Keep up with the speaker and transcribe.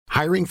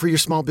Hiring for your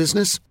small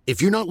business?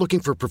 If you're not looking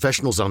for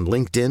professionals on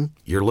LinkedIn,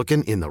 you're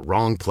looking in the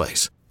wrong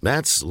place.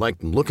 That's like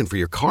looking for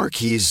your car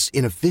keys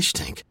in a fish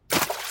tank.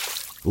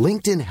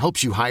 LinkedIn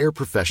helps you hire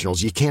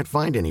professionals you can't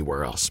find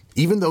anywhere else,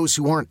 even those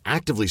who aren't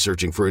actively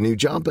searching for a new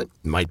job but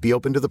might be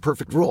open to the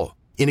perfect role.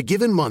 In a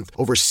given month,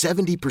 over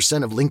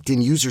 70% of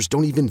LinkedIn users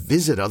don't even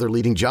visit other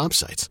leading job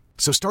sites.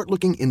 So start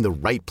looking in the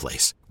right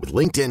place. With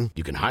LinkedIn,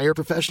 you can hire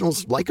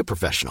professionals like a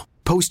professional.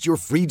 Post your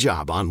free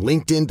job on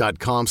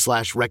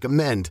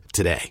linkedin.com/recommend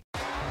today.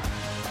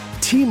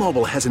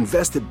 T-Mobile has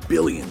invested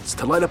billions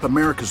to light up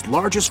America's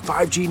largest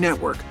 5G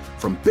network,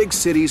 from big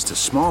cities to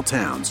small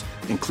towns,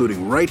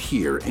 including right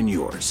here in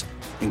yours.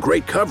 And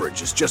great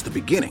coverage is just the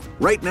beginning.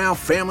 Right now,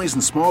 families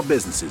and small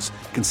businesses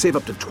can save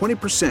up to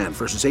 20%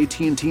 versus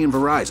AT&T and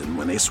Verizon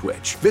when they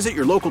switch. Visit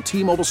your local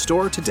T-Mobile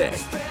store today.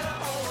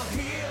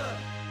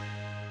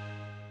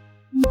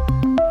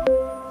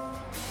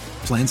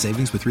 Plan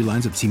savings with 3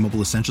 lines of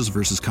T-Mobile Essentials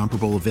versus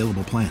comparable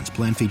available plans.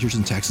 Plan features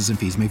and taxes and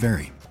fees may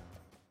vary.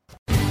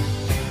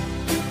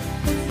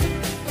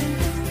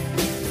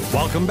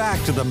 Welcome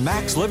back to the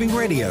Max Living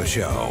Radio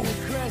Show.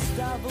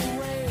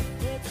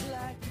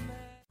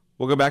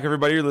 Welcome back,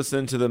 everybody. You're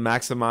listening to the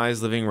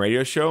Maximize Living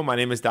Radio Show. My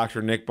name is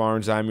Dr. Nick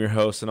Barnes. I'm your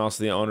host and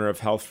also the owner of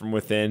Health From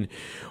Within.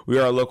 We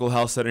are a local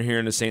health center here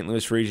in the St.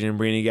 Louis region,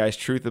 bringing you guys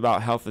truth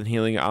about health and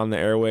healing on the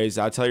airways.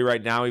 I'll tell you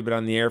right now, we've been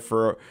on the air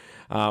for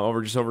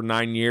over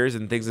 9 years,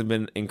 and things have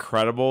been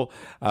incredible.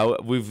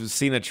 We've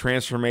seen a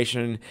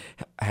transformation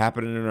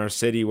happening in our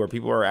city where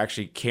people are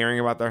actually caring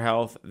about their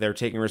health. They're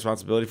taking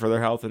responsibility for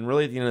their health. And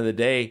really, at the end of the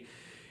day,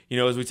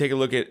 as we take a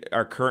look at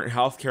our current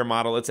healthcare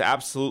model, it's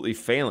absolutely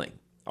failing.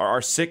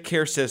 Our sick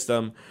care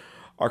system,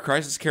 our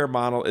crisis care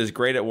model is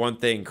great at one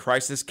thing: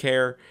 crisis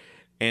care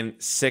and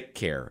sick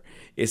care.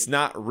 It's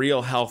not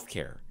real health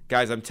care.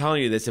 Guys, I'm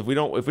telling you this, if we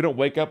don't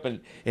wake up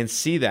and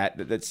see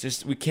that's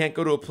just, we can't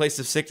go to a place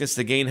of sickness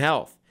to gain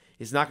health.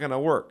 It's not going to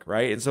work,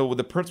 right? And so with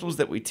the principles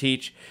that we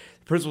teach,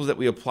 the principles that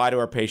we apply to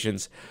our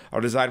patients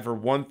are designed for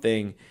one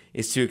thing,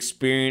 is to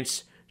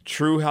experience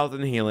true health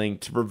and healing,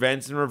 to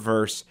prevent and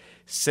reverse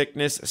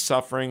sickness,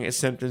 suffering,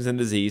 symptoms, and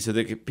disease so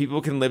that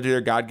people can live to their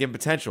God-given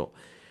potential.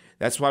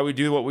 That's why we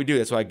do what we do.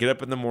 That's why I get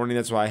up in the morning.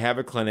 That's why I have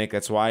a clinic.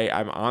 That's why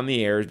I'm on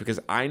the air, is because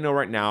I know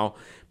right now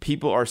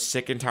people are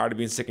sick and tired of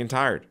being sick and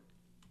tired.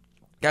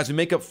 Guys, we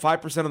make up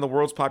 5% of the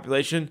world's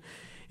population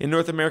in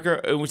North America,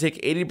 and we take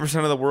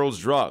 80% of the world's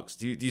drugs.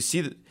 Do you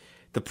see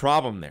the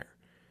problem there?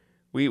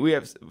 We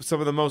have some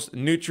of the most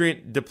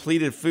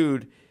nutrient-depleted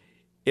food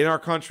in our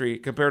country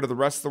compared to the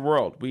rest of the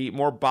world. We eat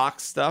more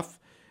boxed stuff.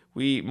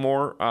 We eat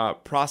more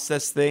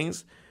processed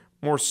things,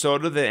 more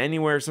soda than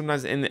anywhere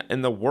sometimes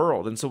in the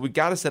world. And so we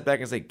got to step back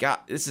and say, God,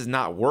 this is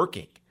not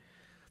working.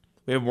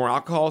 We have more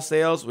alcohol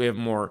sales. We have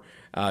more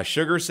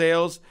sugar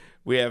sales.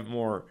 We have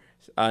more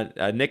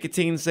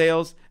nicotine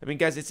sales. I mean,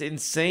 guys, it's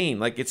insane.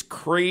 Like, it's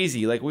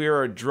crazy. Like, we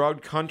are a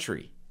drug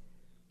country.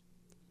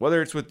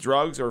 Whether it's with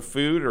drugs or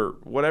food or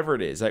whatever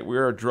it is, like,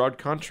 we're a drug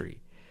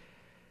country.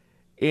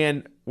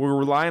 And we're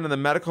relying on the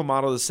medical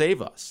model to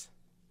save us.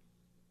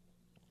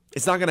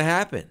 It's not going to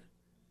happen.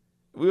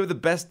 We have the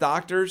best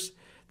doctors,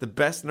 the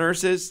best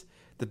nurses,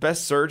 the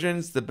best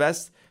surgeons, the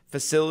best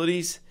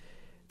facilities,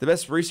 the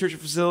best research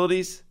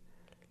facilities.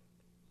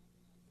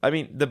 I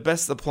mean, the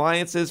best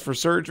appliances for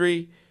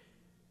surgery,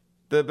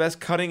 the best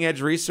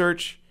cutting-edge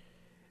research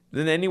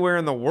than anywhere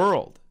in the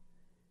world.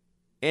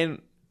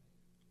 And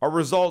our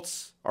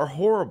results are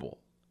horrible.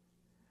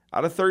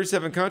 Out of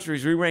 37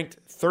 countries, we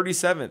ranked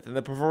 37th in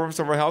the performance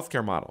of our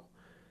healthcare model.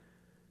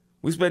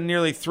 We spend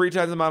nearly 3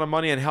 times the amount of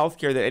money on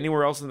healthcare than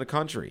anywhere else in the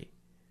country.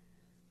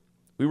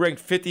 We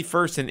ranked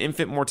 51st in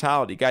infant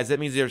mortality. Guys, that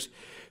means there's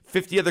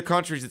 50 other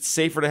countries it's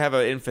safer to have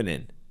an infant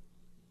in.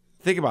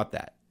 Think about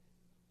that.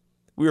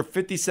 We were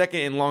 52nd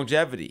in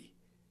longevity,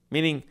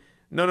 meaning,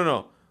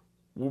 no.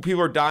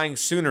 People are dying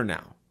sooner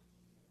now.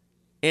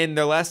 And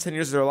the last 10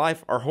 years of their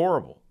life are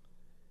horrible.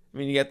 I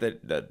mean, you got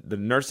the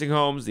nursing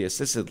homes, the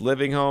assisted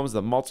living homes,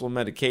 the multiple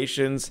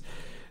medications,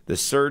 the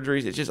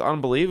surgeries. It's just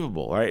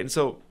unbelievable, right? And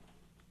so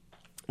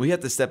we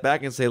have to step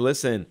back and say,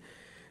 listen,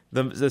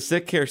 the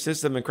sick care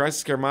system and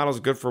crisis care model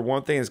is good for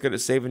one thing. It's good at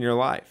saving your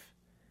life.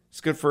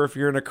 It's good for if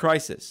you're in a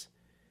crisis.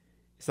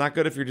 It's not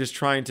good if you're just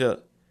trying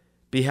to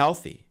be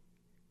healthy,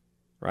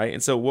 right?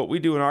 And so what we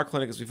do in our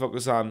clinic is we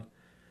focus on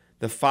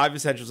the 5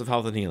 essentials of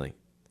health and healing.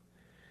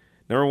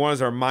 Number 1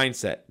 is our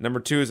mindset. Number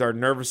 2 is our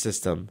nervous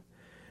system.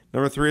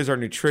 Number 3 is our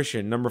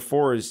nutrition. Number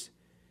 4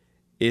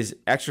 is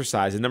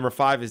exercise. And number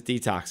 5 is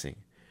detoxing.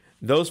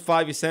 Those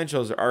 5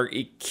 essentials are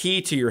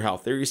key to your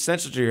health. They're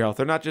essential to your health.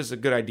 They're not just a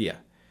good idea.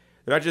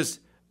 They're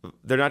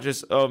not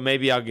just, oh,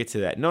 maybe I'll get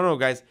to that. No,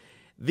 guys.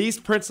 These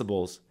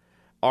principles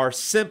are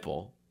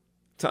simple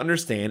to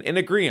understand and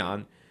agree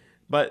on,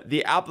 but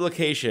the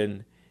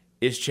application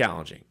is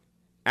challenging.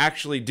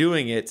 Actually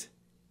doing it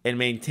and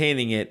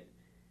maintaining it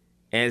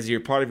as your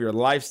part of your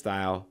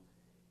lifestyle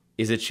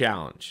is a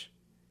challenge.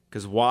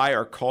 Because why?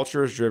 Our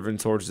culture is driven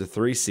towards the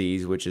 3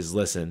 C's, which is,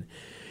 listen,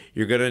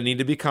 you're going to need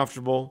to be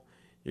comfortable,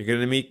 you're going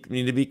to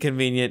need to be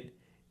convenient,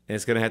 and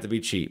it's going to have to be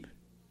cheap.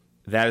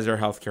 That is our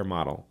healthcare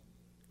model.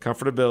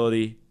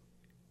 Comfortability,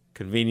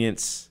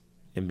 convenience,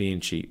 and being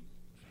cheap.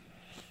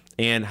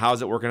 And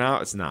how's it working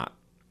out? It's not.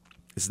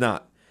 It's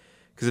not.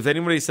 Because if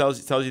anybody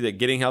tells you that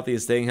getting healthy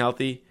and staying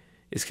healthy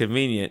is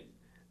convenient,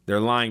 they're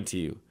lying to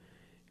you.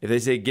 If they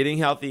say getting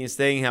healthy and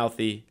staying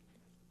healthy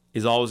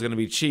is always going to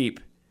be cheap,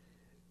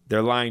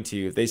 they're lying to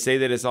you. If they say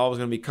that it's always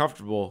going to be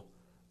comfortable,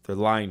 they're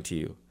lying to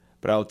you.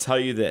 But I will tell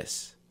you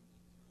this.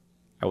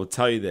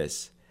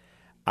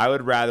 I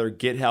would rather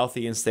get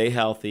healthy and stay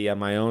healthy on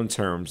my own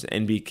terms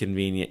and be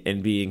convenient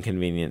and be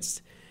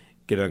inconvenienced,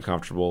 get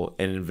uncomfortable,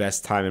 and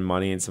invest time and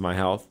money into my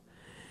health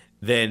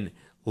than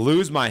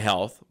lose my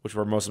health, which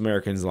where most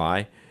Americans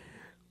lie,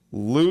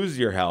 lose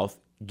your health,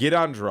 get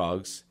on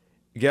drugs,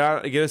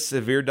 get a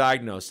severe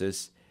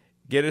diagnosis,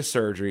 get a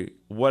surgery,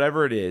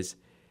 whatever it is,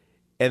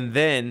 and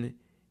then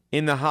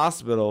in the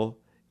hospital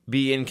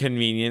be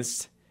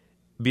inconvenienced,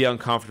 be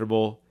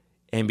uncomfortable,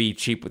 and be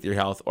cheap with your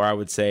health, or I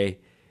would say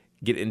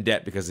get in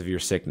debt because of your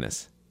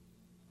sickness.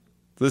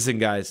 Listen,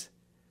 guys,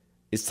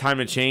 it's time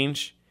to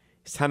change.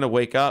 It's time to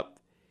wake up.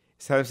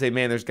 It's time to say,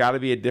 man, there's got to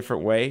be a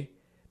different way.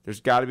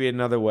 There's got to be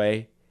another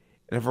way.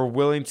 And if we're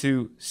willing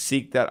to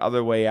seek that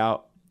other way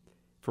out,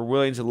 if we're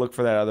willing to look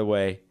for that other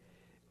way,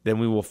 then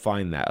we will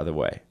find that other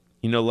way.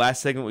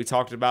 Last segment we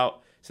talked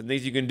about some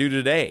things you can do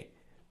today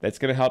that's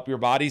going to help your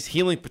body's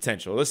healing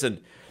potential.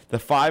 Listen, the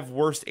 5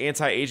 worst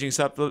anti-aging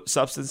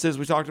substances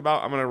we talked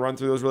about, I'm going to run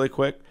through those really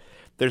quick.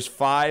 There's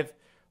 5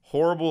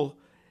 horrible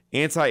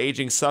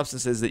anti-aging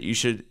substances that you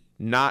should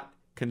not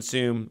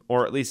consume,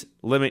 or at least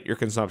limit your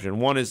consumption.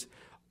 One is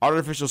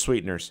artificial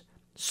sweeteners,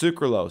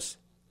 sucralose,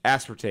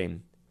 aspartame.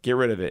 Get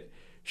rid of it.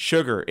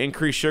 Sugar,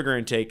 increased sugar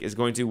intake is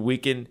going to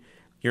weaken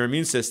your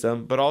immune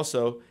system, but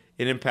also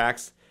it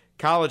impacts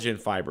collagen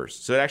fibers.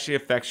 So it actually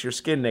affects your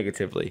skin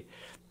negatively.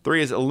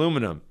 3 is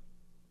aluminum.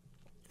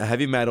 A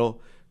heavy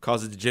metal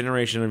causes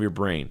degeneration of your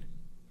brain.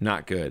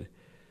 Not good.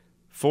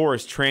 4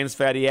 is trans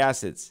fatty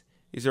acids.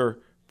 These are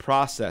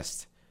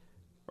processed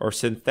or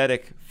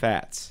synthetic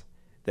fats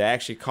that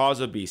actually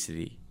cause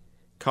obesity,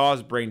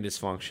 cause brain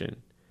dysfunction,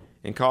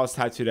 and cause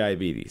type 2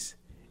 diabetes.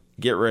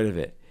 Get rid of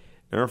it.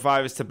 Number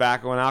 5 is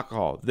tobacco and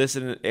alcohol. This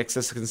and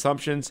excessive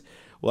consumptions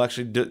will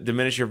actually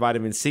diminish your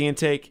vitamin C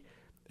intake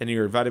and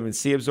your vitamin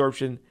C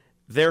absorption.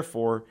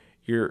 Therefore,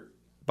 your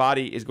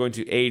body is going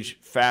to age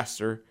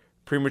faster,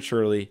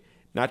 prematurely,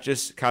 not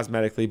just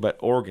cosmetically, but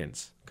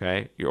organs,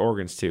 okay? Your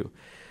organs too.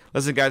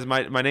 Listen, guys,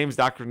 my name is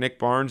Dr. Nick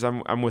Barnes.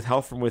 I'm with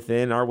Health From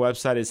Within. Our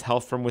website is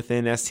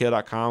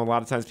healthfromwithinstl.com. A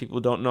lot of times people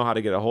don't know how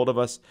to get a hold of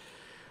us.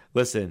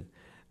 Listen,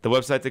 the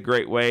website's a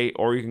great way,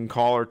 or you can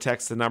call or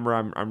text the number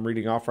I'm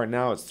reading off right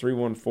now. It's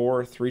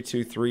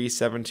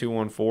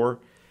 314-323-7214.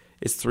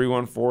 It's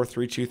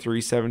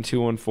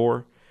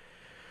 314-323-7214.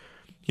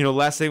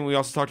 Last thing, we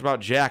also talked about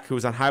Jack, who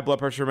was on high blood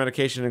pressure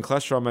medication and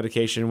cholesterol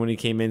medication when he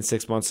came in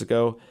 6 months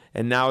ago.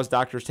 And now his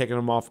doctor's taking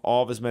him off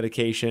all of his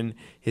medication.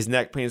 His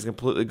neck pain is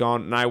completely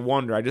gone. And I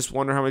just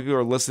wonder how many people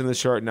are listening to this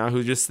show right now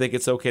who just think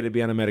it's okay to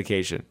be on a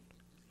medication.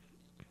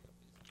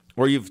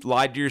 Or you've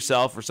lied to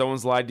yourself, or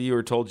someone's lied to you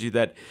or told you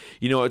that,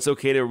 it's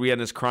okay to be on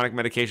this chronic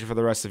medication for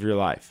the rest of your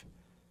life.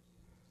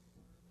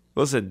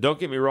 Listen, don't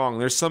get me wrong.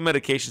 There's some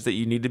medications that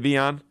you need to be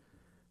on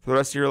for the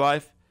rest of your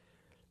life.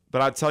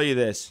 But I'll tell you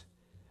this.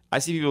 I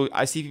see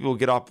people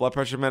get off blood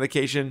pressure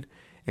medication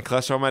and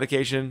cholesterol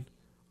medication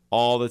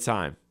all the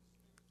time.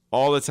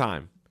 All the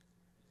time.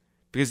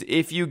 Because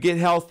if you get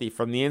healthy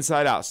from the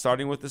inside out,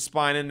 starting with the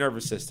spine and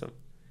nervous system,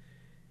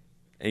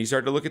 and you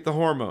start to look at the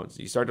hormones,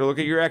 you start to look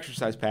at your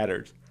exercise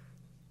patterns,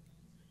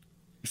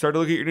 you start to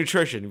look at your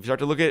nutrition, you start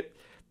to look at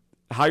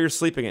how you're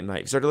sleeping at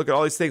night, you start to look at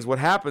all these things, what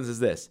happens is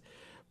this.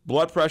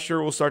 Blood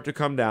pressure will start to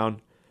come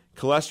down,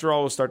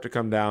 cholesterol will start to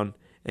come down,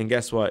 and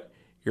guess what?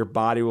 Your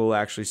body will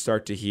actually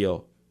start to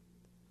heal.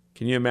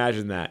 Can you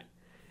imagine that?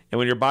 And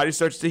when your body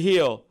starts to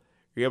heal,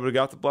 you're able to get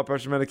off the blood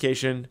pressure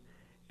medication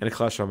and a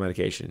cholesterol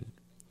medication.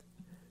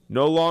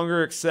 No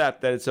longer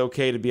accept that it's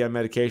okay to be on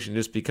medication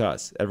just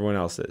because everyone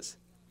else is.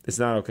 It's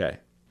not okay.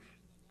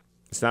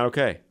 It's not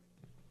okay.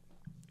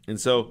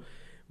 And so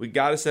we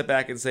got to step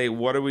back and say,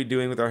 what are we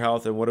doing with our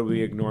health and what are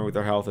we ignoring with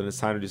our health? And it's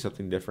time to do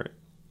something different.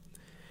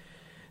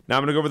 Now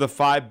I'm going to go over the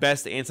 5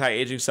 best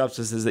anti-aging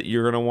substances that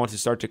you're going to want to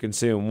start to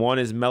consume. 1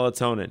 is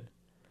melatonin.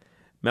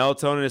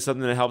 Melatonin is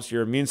something that helps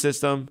your immune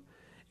system.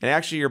 And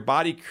actually your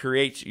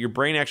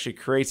brain actually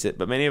creates it,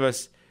 but many of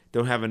us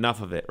don't have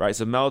enough of it, right?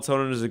 So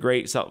melatonin is a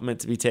great supplement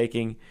to be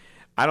taking.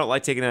 I don't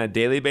like taking it on a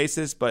daily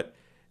basis, but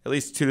at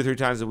least 2 to 3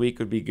 times a week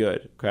would be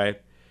good, okay?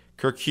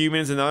 Curcumin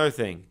is another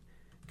thing.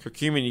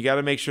 Curcumin, you got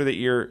to make sure that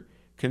you're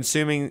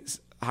consuming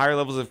higher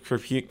levels of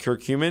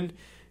curcumin.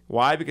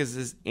 Why? Because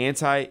it's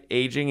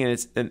anti-aging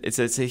and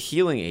it's a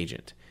healing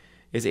agent.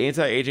 It's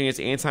anti-aging, it's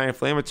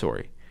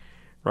anti-inflammatory,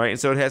 right? And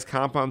so it has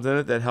compounds in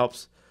it that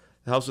helps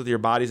with your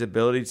body's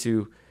ability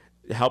to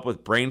help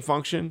with brain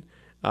function.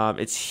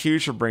 It's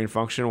huge for brain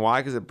function.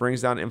 Why? Because it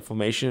brings down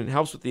inflammation. It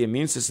helps with the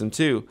immune system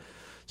too.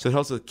 So it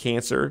helps with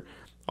cancer.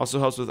 Also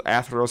helps with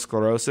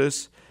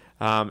atherosclerosis.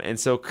 And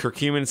so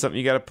curcumin is something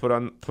you got to put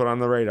on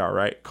the radar,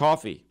 right?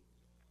 Coffee.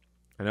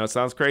 I know it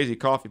sounds crazy,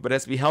 coffee, but it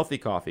has to be healthy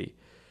coffee.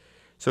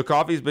 So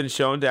coffee has been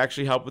shown to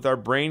actually help with our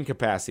brain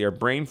capacity, our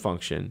brain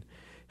function.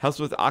 Helps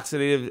with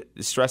oxidative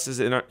stresses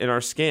in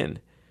our skin.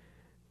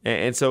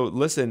 And so,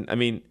 listen, I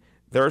mean,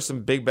 there are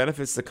some big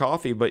benefits to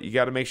coffee, but you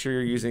got to make sure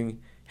you're using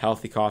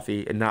healthy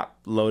coffee and not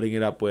loading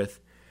it up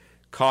with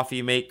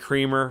Coffee Mate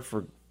creamer.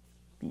 For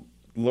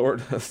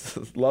Lord,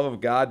 love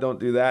of God, don't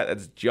do that.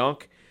 That's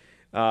junk.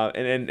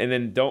 And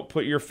then don't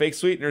put your fake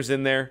sweeteners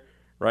in there,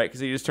 right?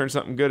 Because you just turn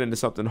something good into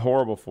something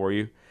horrible for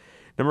you.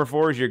 Number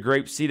 4 is your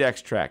grape seed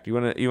extract. You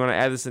want to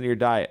add this into your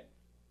diet.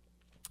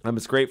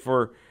 It's great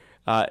for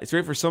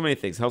so many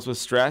things. Helps with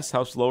stress.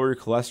 Helps lower your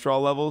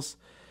cholesterol levels.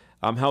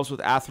 Helps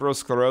with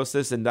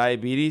atherosclerosis and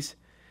diabetes.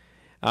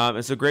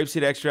 And so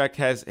grapeseed extract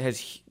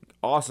has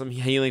awesome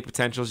healing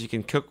potentials. You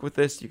can cook with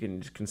this. You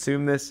can just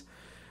consume this.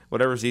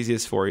 Whatever's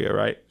easiest for you,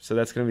 right? So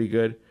that's going to be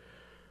good.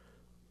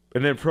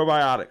 And then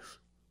probiotics.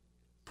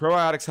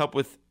 Probiotics help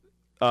with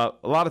a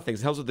lot of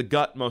things. It helps with the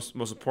gut most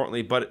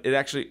importantly, but it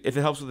actually, if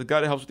it helps with the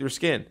gut, it helps with your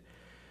skin.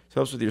 So it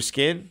helps with your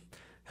skin.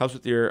 Helps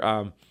with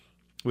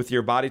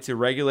your body to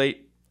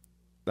regulate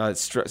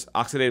stress,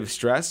 oxidative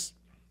stress.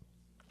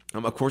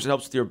 Of course, it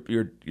helps with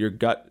your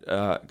gut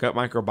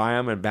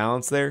microbiome and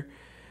balance there,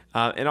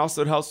 and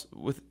also it helps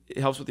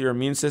with your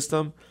immune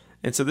system.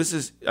 And so this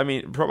is, I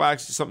mean,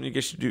 probiotics is something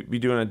you should be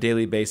doing on a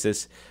daily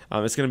basis.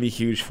 It's going to be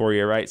huge for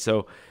you, right?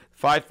 So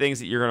 5 things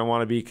that you're going to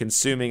want to be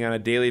consuming on a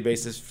daily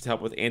basis to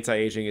help with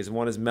anti-aging is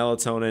 1 is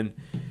melatonin,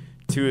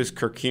 2 is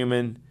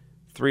curcumin,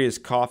 3 is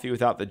coffee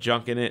without the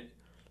junk in it,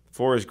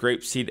 4 is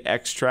grapeseed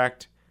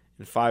extract,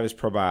 and 5 is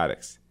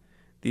probiotics.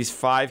 These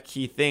 5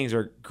 key things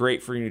are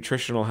great for your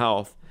nutritional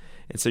health,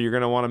 and so you're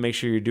going to want to make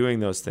sure you're doing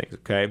those things,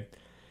 okay?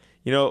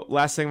 You know,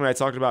 last thing when I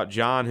talked about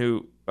Jack,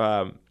 who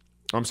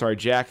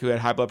had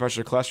high blood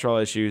pressure,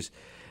 cholesterol issues,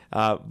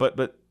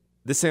 but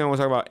this thing I want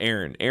to talk about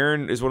Erin.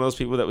 Erin is one of those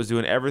people that was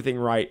doing everything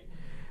right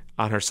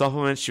on her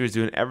supplements. She was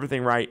doing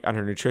everything right on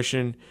her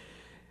nutrition.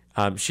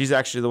 She's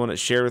actually the one that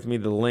shared with me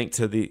the link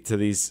to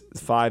these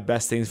 5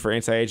 best things for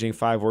anti-aging,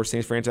 5 worst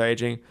things for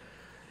anti-aging.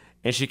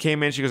 And she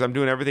came in, she goes, I'm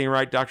doing everything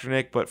right, Dr.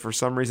 Nick, but for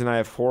some reason I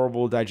have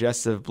horrible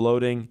digestive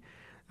bloating.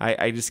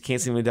 I just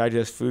can't seem to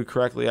digest food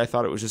correctly. I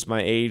thought it was just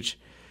my age.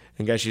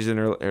 And guys, she's in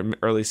her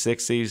early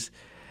 60s.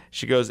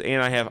 She goes,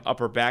 and I have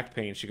upper back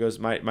pain. She goes,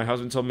 my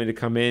husband told me to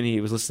come in. He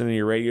was listening to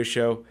your radio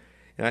show,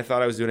 and I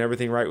thought I was doing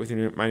everything right with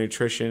my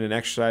nutrition and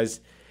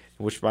exercise,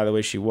 which, by the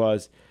way, she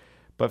was.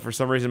 But for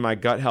some reason, my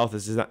gut health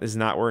is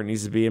not where it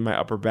needs to be, and my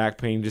upper back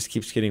pain just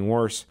keeps getting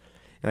worse.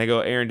 And I go,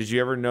 Erin, did you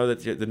ever know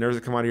that the nerves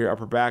that come out of your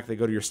upper back, they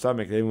go to your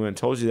stomach? They haven't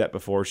told you that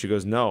before. She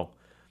goes, no.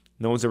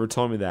 No one's ever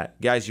told me that.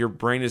 Guys, your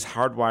brain is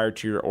hardwired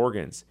to your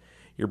organs.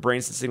 Your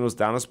brain sends signals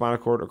down the spinal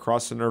cord,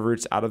 across the nerve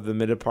roots, out of the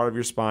mid part of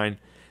your spine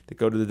that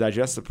go to the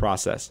digestive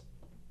process.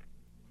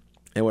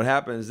 And what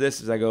happens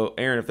is I go,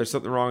 Erin, if there's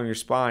something wrong in your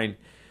spine,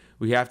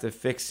 we have to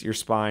fix your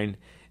spine.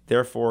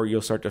 Therefore,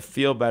 you'll start to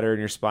feel better in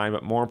your spine,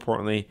 but more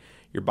importantly,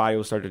 your body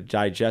will start to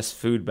digest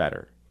food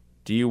better.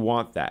 Do you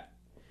want that?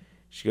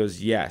 She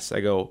goes, yes.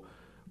 I go,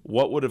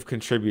 what would have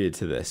contributed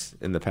to this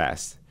in the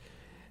past?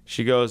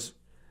 She goes,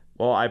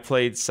 well, I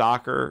played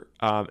soccer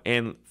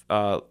and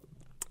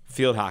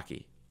field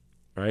hockey,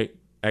 right?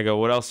 I go,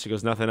 what else? She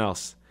goes, nothing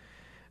else.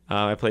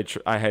 I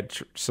had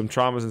some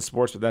traumas in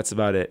sports, but that's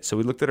about it. So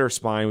we looked at her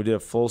spine. We did a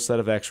full set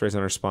of x-rays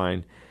on her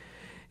spine.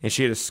 And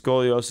she had a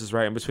scoliosis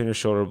right in between her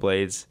shoulder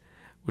blades,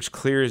 which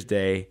clear as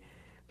day.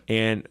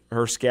 And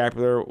her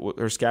scapula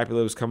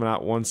was coming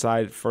out one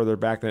side further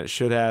back than it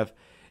should have.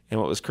 And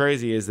what was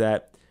crazy is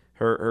that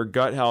her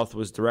gut health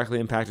was directly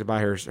impacted by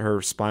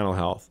her spinal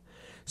health.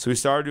 So we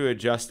started to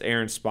adjust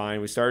Erin's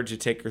spine. We started to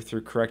take her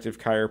through corrective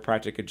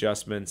chiropractic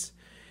adjustments.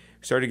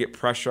 We started to get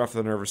pressure off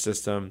the nervous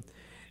system.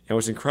 And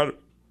what's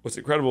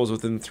incredible is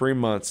within 3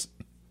 months,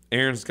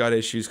 Erin's gut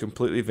issues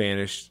completely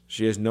vanished.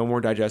 She has no more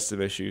digestive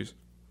issues.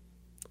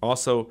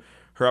 Also,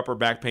 her upper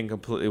back pain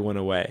completely went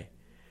away.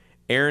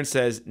 Erin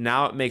says,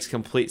 now it makes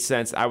complete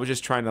sense. I was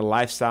just trying to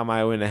lifestyle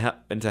my way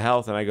into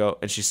health.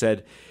 And she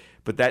said,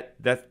 but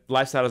that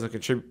lifestyle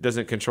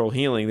doesn't control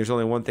healing. There's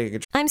only one thing that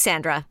controls. I'm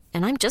Sandra,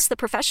 and I'm just the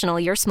professional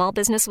your small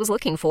business was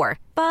looking for.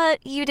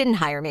 But you didn't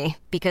hire me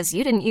because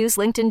you didn't use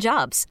LinkedIn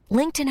Jobs.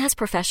 LinkedIn has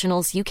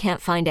professionals you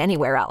can't find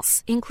anywhere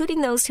else,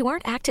 including those who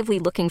aren't actively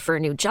looking for a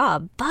new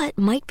job, but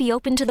might be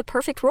open to the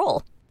perfect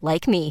role,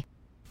 like me.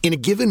 In a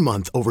given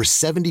month, over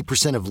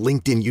 70% of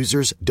LinkedIn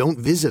users don't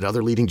visit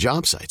other leading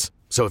job sites.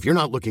 So if you're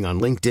not looking on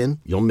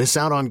LinkedIn, you'll miss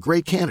out on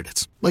great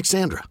candidates like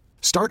Sandra.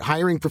 Start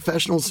hiring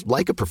professionals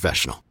like a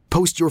professional.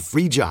 Post your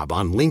free job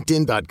on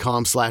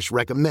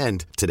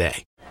linkedin.com/recommend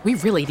today. We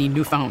really need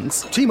new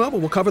phones. T-Mobile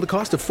will cover the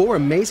cost of 4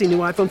 amazing new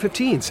iPhone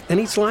 15s, and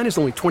each line is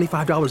only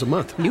 $25 a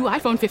month. New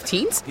iPhone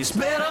 15s? It's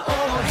better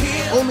over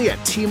here. Only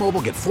at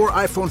T-Mobile, get 4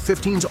 iPhone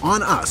 15s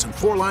on us and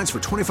 4 lines for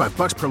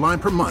 $25 per line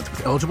per month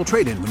with eligible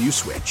trade-in when you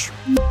switch.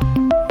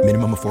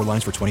 Minimum of 4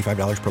 lines for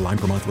 $25 per line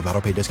per month with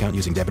autopay discount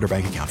using debit or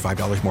bank account.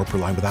 $5 more per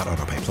line without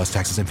autopay, plus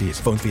taxes and fees.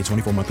 Phone fee at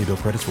 24 monthly bill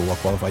credits for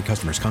well-qualified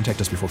customers. Contact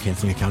us before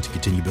canceling account to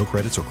continue bill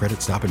credits or credit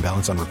stop and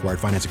balance on required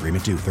finance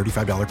agreement due.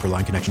 $35 per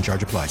line connection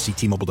charge applies. See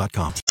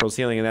T-Mobile.com.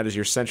 Healing, and that is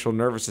your central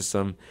nervous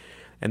system,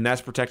 and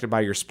that's protected by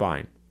your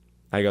spine.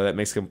 I go, that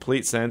makes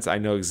complete sense. I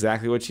know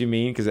exactly what you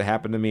mean because it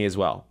happened to me as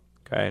well.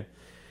 Okay.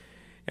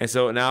 And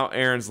so now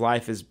Erin's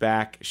life is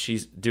back.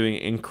 She's doing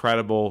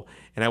incredible.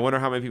 And I wonder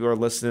how many people are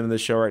listening to the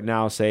show right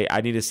now say,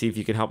 I need to see if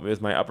you can help me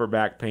with my upper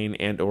back pain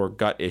and or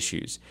gut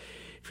issues.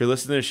 If you're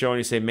listening to the show and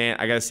you say, man,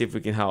 I got to see if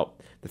we can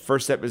help, the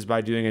first step is by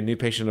doing a new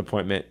patient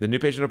appointment. The new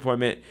patient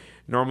appointment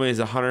normally is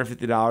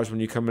 $150 when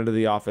you come into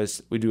the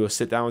office. We do a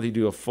sit down with you,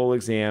 do a full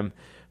exam,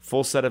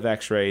 full set of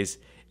x-rays,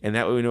 and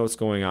that way we know what's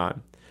going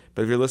on.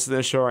 But if you're listening to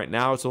the show right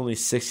now, it's only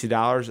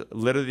 $60.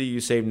 Literally,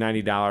 you save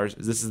 $90.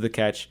 This is the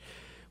catch.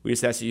 We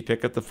just ask that you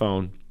pick up the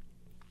phone.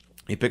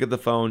 You pick up the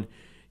phone,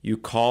 you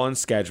call and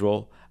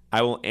schedule.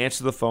 I will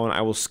answer the phone,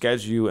 I will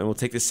schedule you, and we'll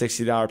take the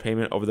 $60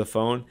 payment over the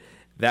phone.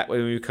 That way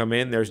when you come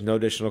in, there's no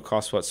additional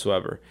cost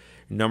whatsoever.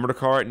 Number to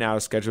call right now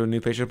to schedule a new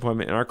patient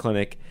appointment in our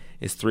clinic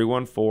is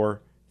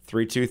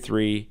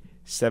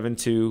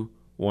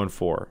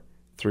 314-323-7214.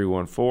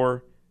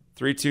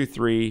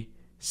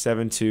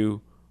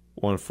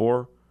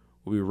 314-323-7214.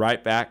 We'll be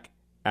right back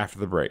after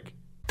the break.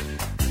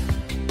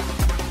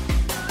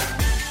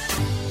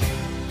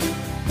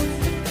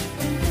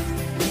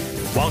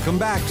 Welcome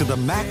back to the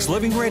Max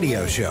Living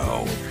Radio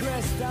Show.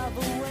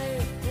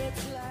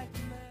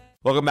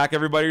 Welcome back,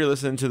 everybody. You're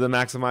listening to the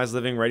Maximize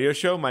Living Radio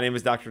Show. My name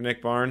is Dr.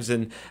 Nick Barnes,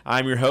 and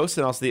I'm your host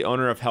and also the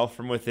owner of Health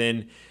From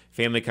Within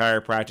Family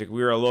Chiropractic.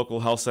 We are a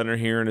local health center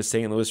here in the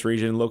St. Louis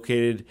region,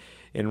 located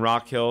in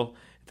Rock Hill,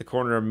 at the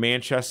corner of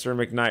Manchester and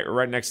McKnight,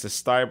 right next to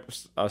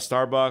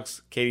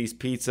Starbucks, Katie's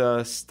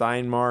Pizza,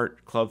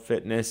 Steinmart, Club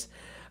Fitness,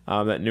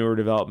 that newer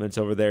developments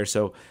over there.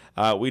 So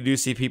we do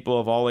see people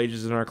of all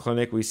ages in our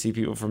clinic. We see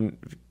people from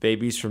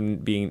babies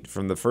from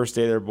the first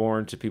day they're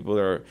born to people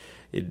that are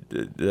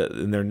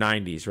in their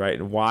 90s, right?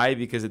 And why?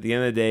 Because at the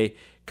end of the day,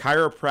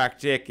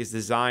 chiropractic is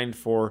designed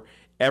for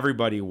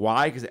everybody.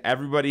 Why? Because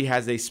everybody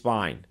has a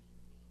spine.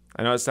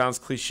 I know it sounds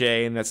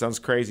cliche and that sounds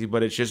crazy,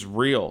 but it's just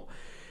real.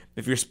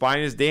 If your spine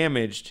is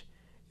damaged,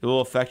 it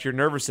will affect your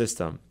nervous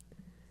system.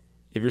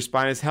 If your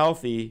spine is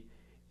healthy,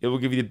 it will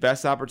give you the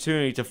best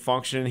opportunity to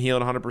function and heal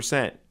at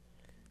 100%.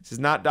 This is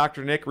not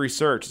Dr. Nick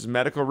research. This is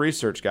medical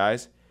research,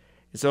 guys.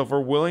 And so if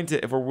we're willing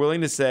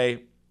to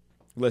say,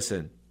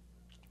 listen,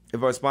 if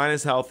my spine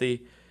is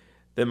healthy,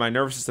 then my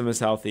nervous system is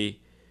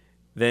healthy,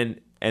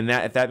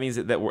 if that means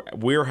that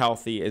we're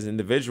healthy as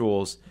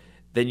individuals,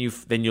 then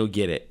you'll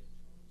get it.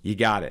 You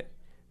got it,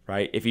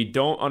 right? If you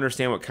don't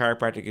understand what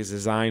chiropractic is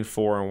designed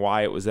for and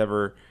why it was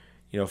ever,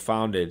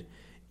 founded,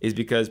 is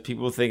because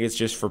people think it's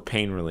just for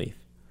pain relief.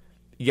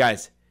 You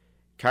guys,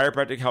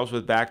 chiropractic helps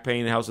with back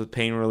pain, it helps with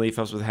pain relief,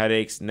 helps with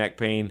headaches, neck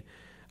pain,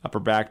 upper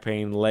back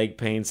pain, leg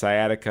pain,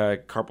 sciatica,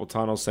 carpal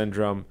tunnel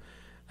syndrome,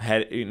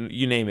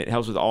 you name it. It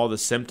helps with all the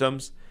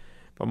symptoms,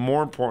 but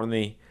more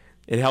importantly,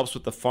 it helps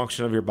with the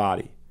function of your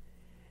body.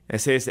 And I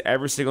say this to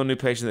every single new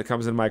patient that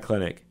comes in my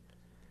clinic,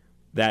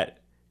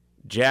 that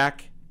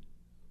Jack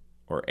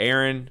or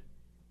Erin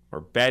or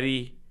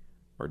Betty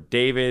or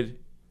David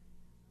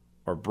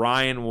or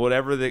Brian,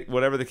 whatever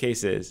the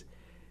case is,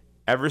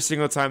 every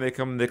single time they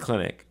come to the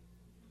clinic,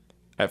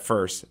 at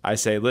first, I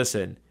say,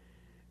 listen,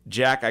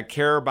 Jack, I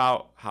care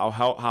about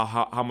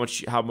how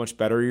much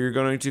better you're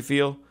going to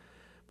feel,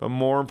 but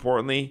more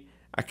importantly,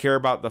 I care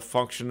about the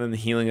function and the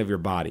healing of your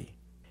body.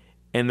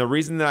 And the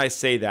reason that I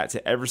say that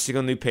to every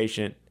single new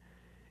patient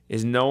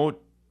is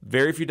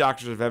very few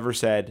doctors have ever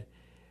said,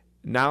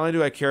 not only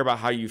do I care about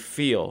how you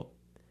feel,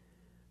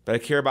 but I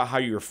care about how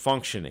you're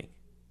functioning.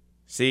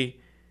 See,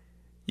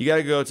 you got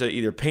to go to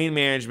either pain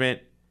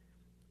management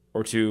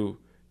or to,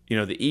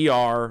 the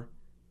ER,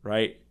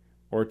 right?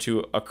 Or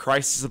to a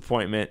crisis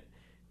appointment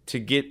to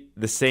get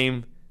the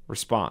same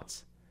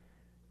response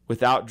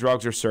without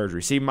drugs or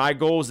surgery. See, my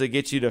goal is to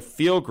get you to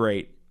feel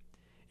great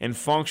and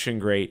function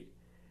great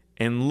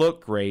and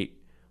look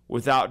great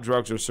without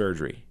drugs or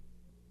surgery.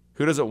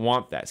 Who doesn't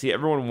want that? See,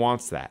 everyone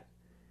wants that.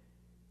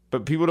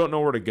 But people don't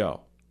know where to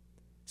go.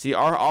 See,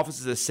 our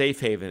office is a safe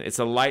haven. It's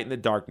a light in the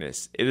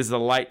darkness. It is the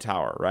light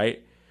tower,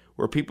 right?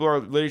 Where people are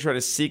literally trying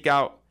to seek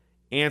out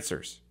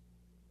answers,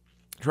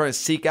 trying to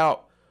seek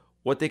out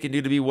what they can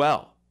do to be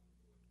well,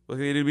 what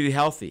they can do to be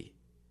healthy.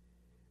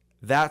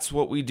 That's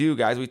what we do,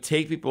 guys. We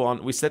take people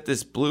on, we set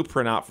this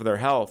blueprint out for their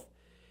health,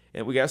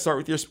 and we got to start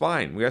with your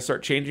spine. We got to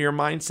start changing your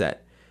mindset.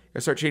 You got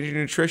to start changing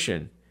your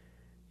nutrition,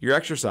 your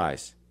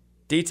exercise,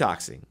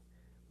 detoxing.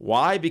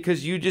 Why?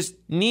 Because you just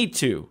need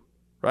to,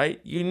 right?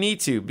 You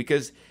need to,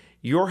 because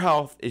your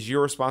health is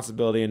your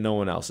responsibility and no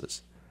one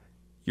else's.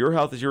 Your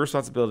health is your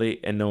responsibility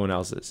and no one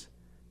else's.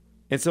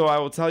 And so I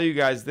will tell you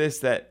guys this,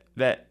 that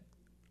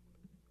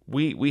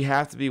we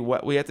have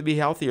to be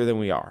healthier than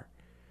we are.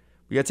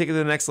 We got to take it to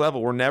the next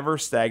level. We're never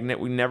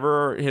stagnant. We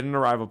never hit an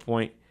arrival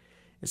point.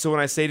 And so when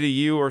I say to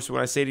you, or so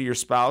when I say to your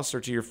spouse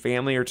or to your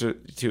family or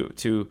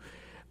to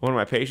One of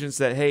my patients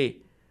said,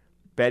 hey,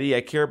 Betty,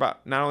 I care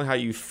about not only how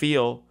you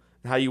feel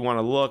and how you want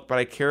to look, but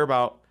I care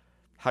about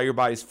how your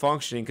body's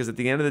functioning, because at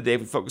the end of the day,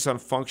 if we focus on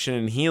function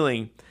and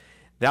healing,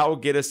 that will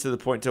get us to the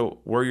point to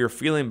where you're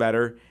feeling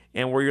better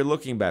and where you're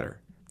looking better.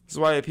 This is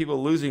why I have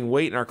people losing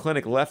weight in our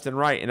clinic left and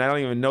right, and I don't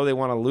even know they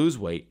want to lose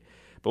weight.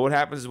 But what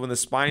happens is when the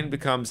spine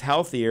becomes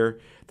healthier,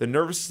 the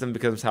nervous system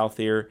becomes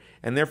healthier,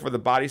 and therefore the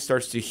body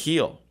starts to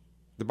heal.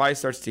 The body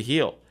starts to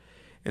heal.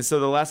 And so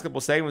the last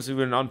couple segments, we've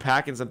been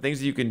unpacking some things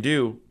that you can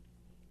do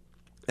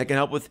that can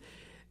help with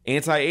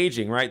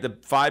anti-aging, right? The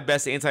 5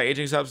 best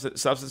anti-aging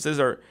substances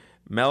are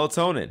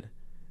melatonin,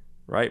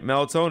 right?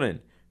 Melatonin,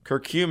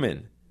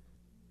 curcumin,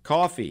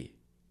 coffee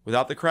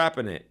without the crap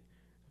in it,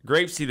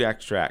 grapeseed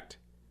extract,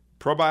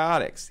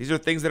 probiotics. These are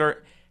things that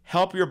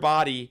help your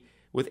body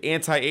with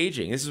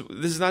anti-aging. This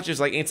is not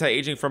just like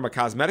anti-aging from a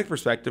cosmetic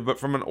perspective, but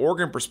from an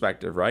organ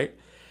perspective, right?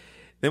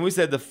 Then we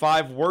said the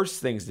 5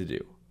 worst things to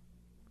do.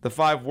 The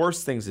 5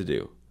 worst things to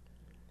do.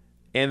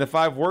 And the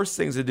 5 worst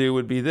things to do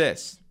would be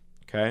this,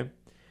 okay?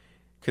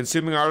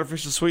 Consuming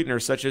artificial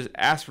sweeteners such as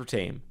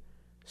aspartame,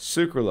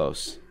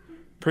 sucralose,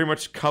 pretty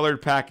much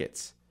colored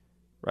packets,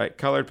 right?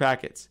 Colored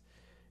packets.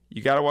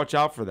 You got to watch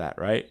out for that,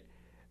 right?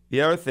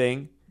 The other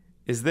thing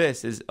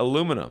is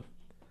aluminum.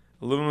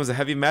 Aluminum is a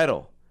heavy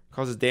metal.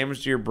 Causes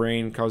damage to your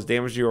brain, causes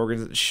damage to your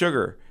organs.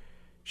 Sugar.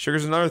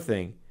 Sugar's another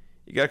thing.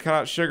 You got to cut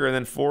out sugar. And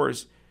then 4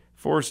 is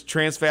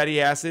trans fatty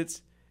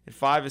acids. And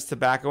 5 is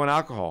tobacco and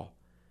alcohol.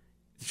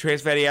 The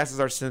trans fatty acids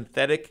are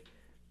synthetic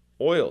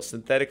oils,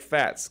 synthetic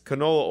fats,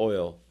 canola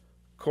oil,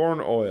 corn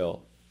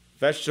oil,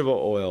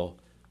 vegetable oil,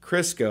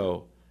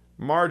 Crisco,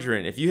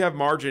 margarine. If you have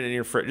margarine in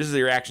your fridge, this is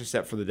your action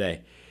step for the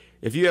day.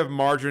 If you have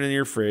margarine in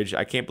your fridge,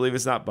 I can't believe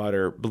it's not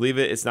butter. Believe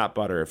it, it's not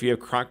butter. If you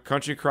have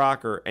Country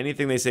Crock or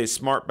anything they say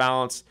Smart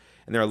Balance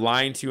and they're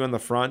lying to you on the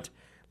front,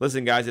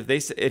 listen, guys,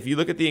 if you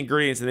look at the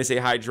ingredients and they say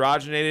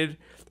hydrogenated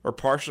or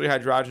partially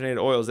hydrogenated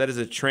oils, that is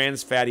a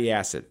trans fatty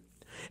acid.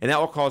 And that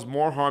will cause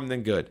more harm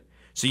than good.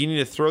 So you need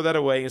to throw that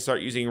away and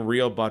start using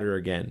real butter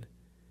again.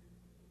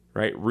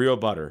 Right? Real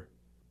butter.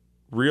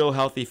 Real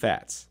healthy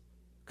fats.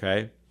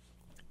 Okay?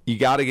 You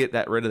got to get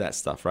rid of that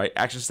stuff, right?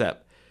 Action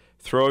step.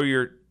 Throw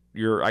your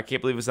I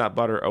can't believe it's not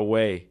butter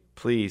away.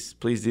 Please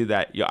do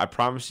that. I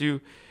promise you'll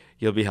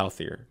be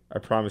healthier. I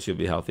promise you'll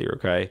be healthier,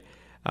 okay?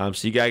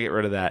 So you got to get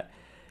rid of that.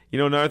 You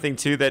know, another thing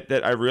too that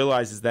I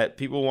realize is that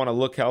people want to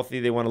look healthy,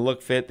 they want to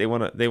look fit, they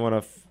want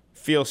to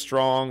feel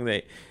strong,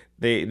 they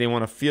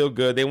want to feel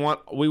good.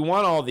 We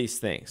want all these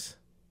things.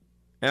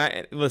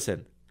 And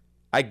listen,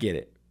 I get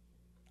it.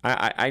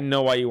 I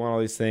know why you want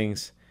all these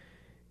things.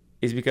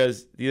 Is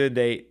because the other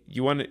day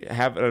you want to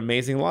have an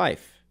amazing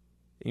life.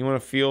 You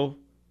want to feel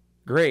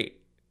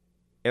great.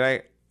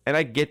 And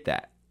I get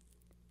that.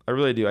 I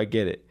really do. I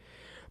get it.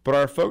 But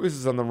our focus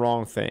is on the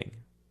wrong thing.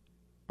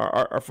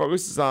 Our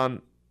focus is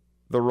on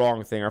the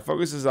wrong thing. Our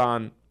focus is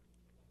on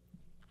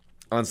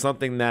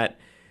something that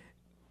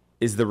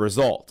is the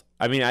result.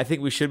 I mean, I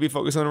think we should be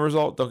focused on the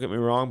result, don't get me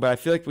wrong, but I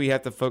feel like we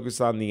have to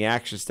focus on the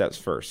action steps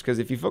first. Because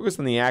if you focus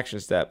on the action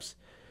steps,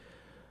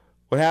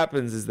 what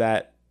happens is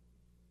that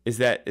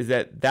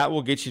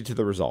will get you to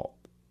the result.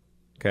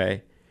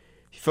 Okay?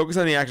 If you focus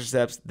on the action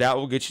steps, that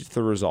will get you to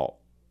the result.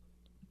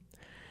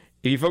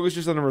 If you focus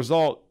just on the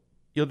result,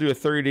 you'll do a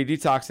 30-day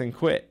detox and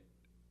quit,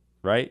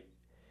 right?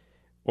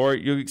 Or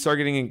you'll start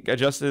getting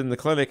adjusted in the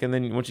clinic, and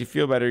then once you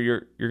feel better,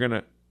 you're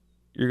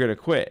gonna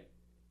quit,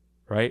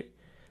 right?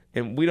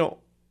 And we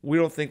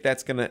don't think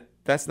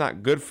that's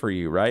not good for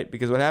you, right?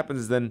 Because what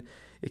happens is then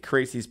it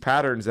creates these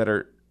patterns that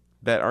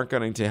aren't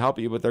going to help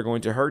you, but they're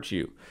going to hurt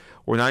you.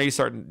 Or now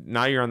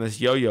you're on this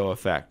yo-yo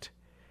effect,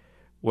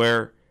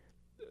 where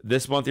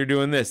this month you're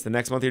doing this, the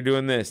next month you're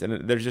doing this,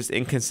 and there's just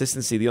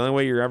inconsistency. The only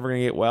way you're ever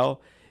going to get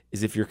well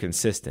is if you're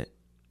consistent.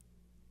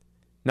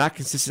 Not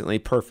consistently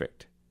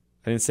perfect.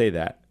 I didn't say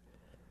that.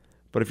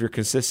 But if you're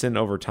consistent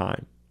over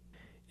time.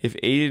 If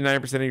 80 to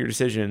 90% of your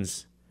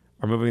decisions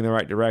are moving in the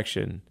right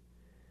direction,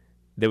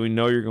 then we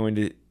know you're going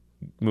to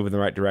move in the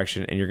right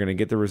direction and you're going to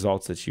get the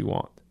results that you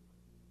want.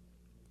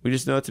 We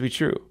just know it to be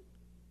true,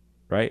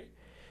 right?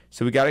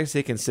 So we got to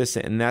stay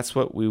consistent, and that's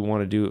what we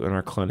want to do in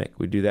our clinic.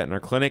 We do that in our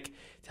clinic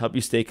to help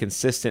you stay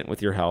consistent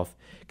with your health,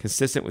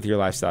 consistent with your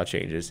lifestyle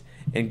changes,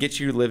 and get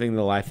you living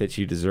the life that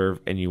you deserve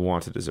and you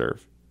want to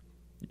deserve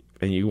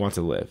and you want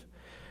to live,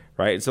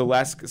 right? And so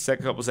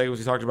couple seconds,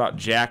 we talked about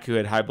Jack, who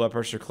had high blood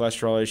pressure,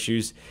 cholesterol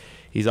issues.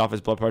 He's off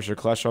his blood pressure,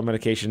 cholesterol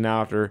medication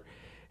now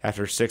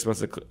after 6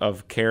 months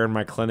of care in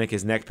my clinic.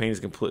 His neck pain is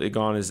completely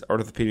gone. His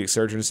orthopedic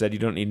surgeon said you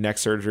don't need neck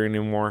surgery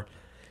anymore,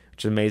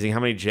 which is amazing. How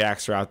many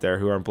Jacks are out there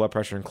who are on blood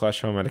pressure and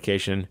cholesterol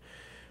medication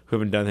who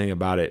haven't done anything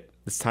about it?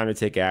 It's time to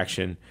take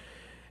action.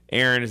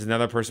 Erin is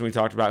another person we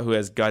talked about who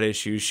has gut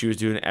issues. She was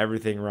doing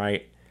everything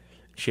right.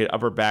 She had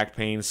upper back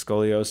pain,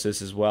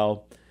 scoliosis as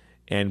well,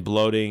 and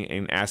bloating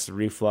and acid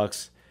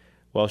reflux.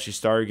 Well, she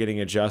started getting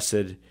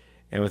adjusted,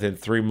 and within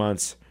 3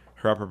 months,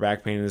 her upper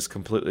back pain is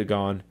completely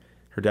gone.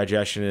 Her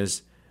digestion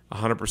is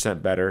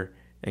 100% better.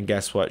 And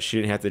guess what? She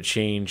didn't have to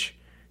change.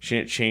 She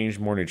didn't change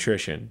more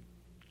nutrition.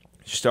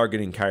 She started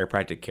getting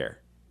chiropractic care.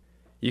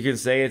 You can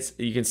say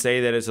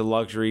that it's a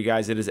luxury,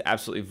 guys. It is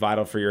absolutely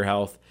vital for your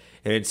health.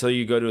 And until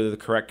you go to the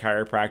correct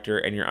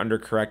chiropractor and you're under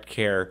correct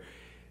care,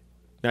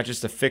 not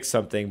just to fix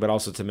something, but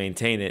also to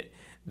maintain it,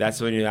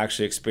 that's when you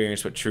actually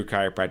experience what true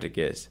chiropractic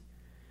is.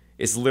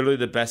 It's literally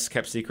the best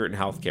kept secret in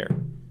healthcare.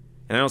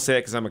 And I don't say that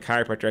because I'm a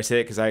chiropractor. I say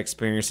it because I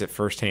experienced it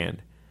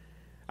firsthand.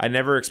 I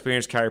never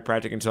experienced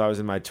chiropractic until I was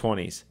in my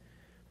 20s.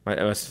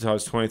 Until I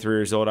was 23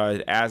 years old, I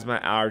had asthma,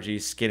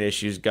 allergies, skin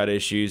issues, gut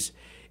issues,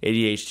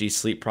 ADHD,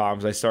 sleep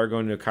problems. I started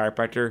going to a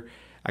chiropractor.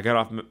 I got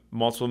off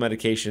multiple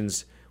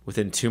medications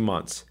within 2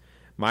 months.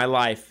 My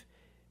life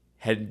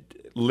had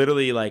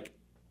literally, like,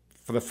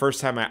 for the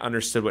first time, I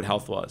understood what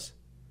health was.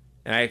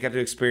 And I got to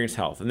experience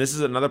health. And this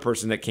is another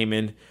person that came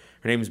in.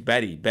 Her name is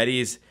Betty. Betty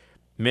is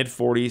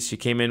mid-40s. She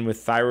came in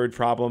with thyroid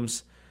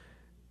problems,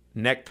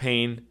 neck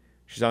pain.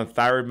 She's on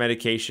thyroid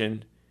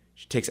medication.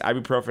 She takes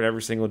ibuprofen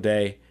every single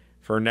day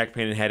for her neck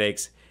pain and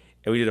headaches.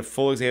 And we did a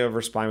full exam of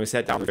her spine. We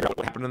sat down, we figured out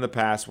what happened in the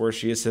past, where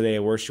she is today,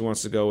 and where she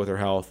wants to go with her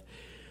health.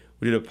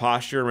 We did a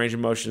posture and range of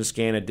motion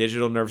scan, a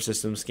digital nervous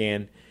system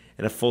scan,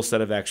 and a full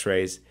set of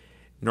x-rays.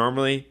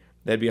 Normally,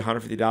 that'd be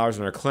 $150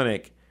 in our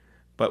clinic,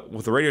 but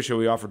with the radio show,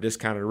 we offer a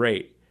discounted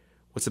rate.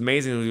 What's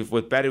amazing is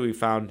with Betty, we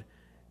found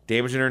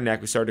damage in her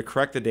neck. We started to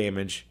correct the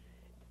damage,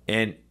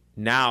 and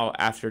now,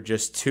 after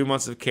just 2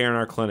 months of care in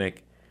our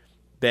clinic,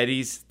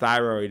 Betty's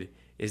thyroid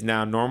is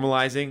now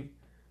normalizing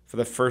for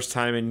the first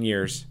time in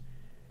years.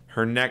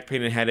 Her neck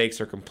pain and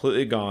headaches are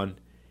completely gone,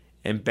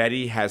 and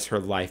Betty has her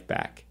life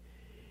back.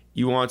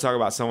 You want to talk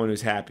about someone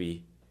who's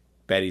happy?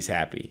 Betty's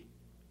happy.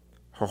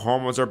 Her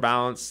hormones are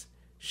balanced.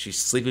 She's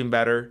sleeping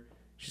better.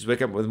 She's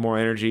waking up with more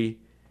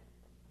energy.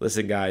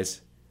 Listen,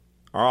 guys,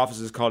 our office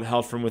is called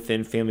Health From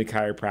Within Family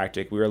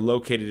Chiropractic. We are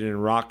located in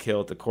Rock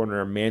Hill at the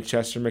corner of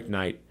Manchester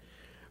McKnight.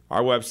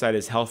 Our website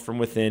is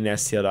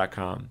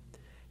healthfromwithinstl.com.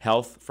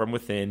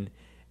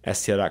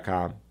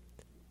 Healthfromwithinstl.com.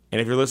 And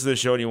if you're listening to the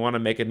show and you want to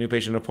make a new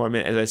patient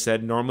appointment, as I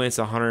said, normally it's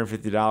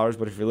 $150,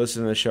 but if you're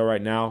listening to the show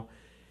right now,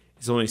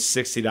 it's only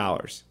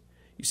 $60.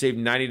 You save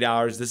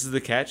 $90. This is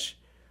the catch.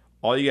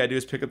 All you got to do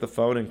is pick up the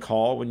phone and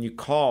call. When you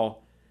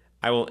call,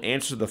 I will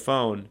answer the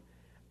phone.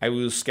 I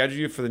will schedule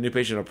you for the new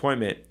patient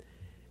appointment,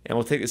 and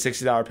we'll take the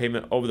 $60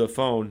 payment over the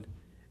phone.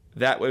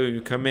 That way, when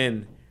you come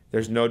in,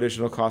 there's no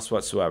additional cost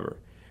whatsoever.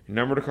 Your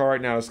number to call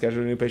right now to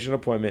schedule a new patient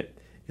appointment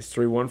is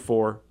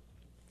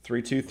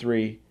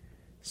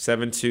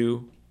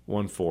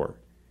 314-323-7214.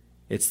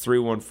 It's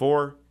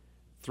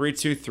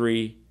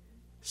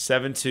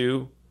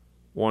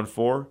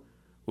 314-323-7214.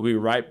 We'll be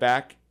right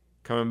back,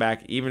 coming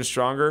back even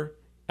stronger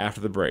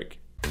after the break.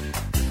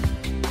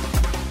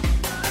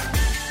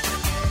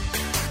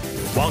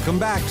 Welcome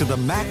back to the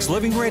Max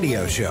Living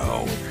Radio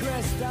Show.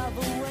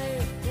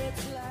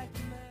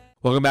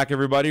 Welcome back,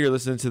 everybody. You're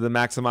listening to the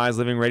Maximize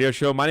Living Radio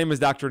Show. My name is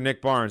Dr.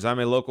 Nick Barnes. I'm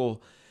a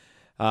local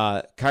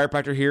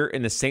chiropractor here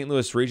in the St.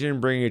 Louis region,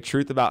 bringing you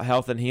truth about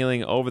health and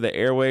healing over the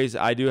airways.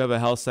 I do have a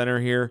health center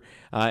here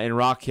in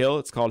Rock Hill.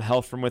 It's called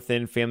Health From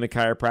Within Family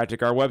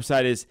Chiropractic. Our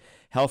website is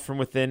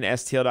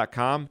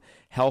healthfromwithinstl.com,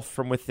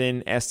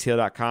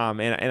 healthfromwithinstl.com.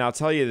 And I'll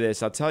tell you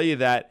this. I'll tell you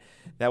that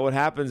what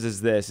happens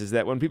is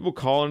that when people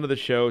call into the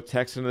show,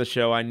 text into the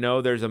show, I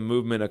know there's a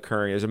movement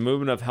occurring. There's a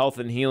movement of health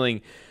and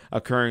healing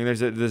occurring.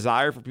 There's a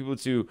desire for people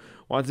to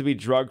want to be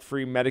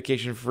drug-free,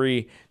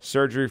 medication-free,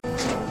 surgery.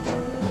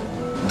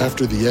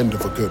 After the end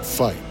of a good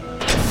fight,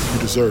 you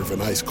deserve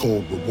an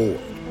ice-cold reward.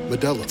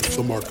 Modelo,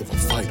 the mark of a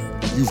fighter.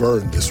 You've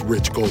earned this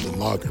rich golden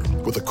lager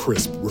with a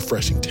crisp,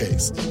 refreshing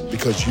taste.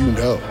 Because you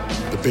know,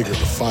 the bigger the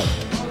fight,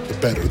 the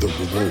better the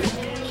reward.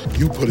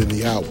 You put in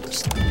the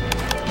hours,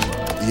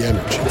 the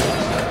energy,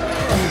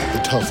 the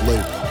tough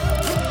labor.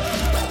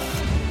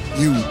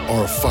 You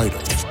are a fighter,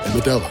 and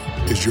Modelo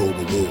is your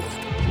reward.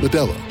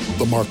 Modelo,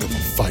 the mark of a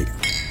fighter.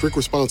 Drink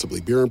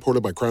responsibly. Beer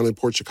imported by Crown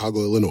Imports, Chicago,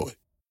 Illinois.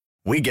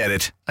 We get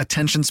it.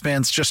 Attention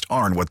spans just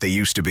aren't what they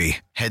used to be.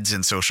 Heads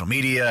in social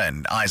media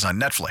and eyes on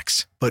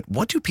Netflix. But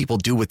what do people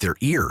do with their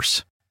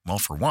ears? Well,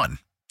 for one,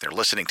 they're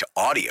listening to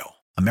audio.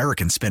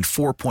 Americans spend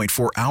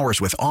 4.4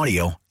 hours with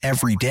audio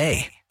every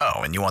day. Oh,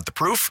 and you want the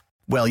proof?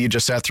 Well, you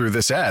just sat through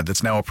this ad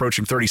that's now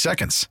approaching 30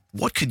 seconds.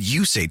 What could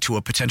you say to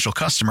a potential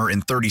customer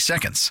in 30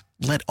 seconds?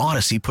 Let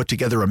Odyssey put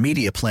together a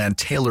media plan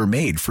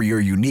tailor-made for your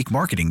unique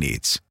marketing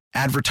needs.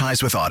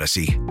 Advertise with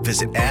Odyssey.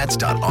 Visit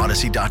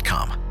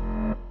ads.odyssey.com.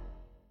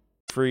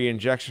 Free,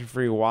 injection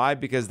free. Why?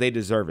 Because they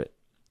deserve it.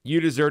 You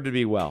deserve to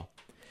be well.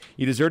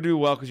 You deserve to be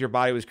well because your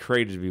body was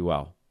created to be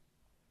well.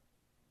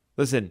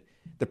 Listen,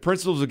 the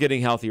principles of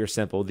getting healthy are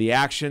simple. The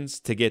actions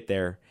to get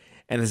there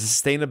and the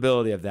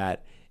sustainability of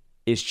that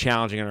is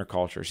challenging in our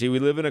culture. See, we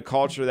live in a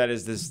culture that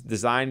is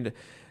designed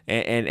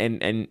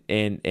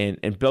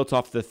and built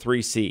off the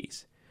 3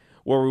 C's,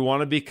 where we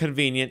want to be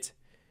convenient,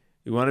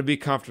 we want to be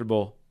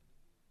comfortable,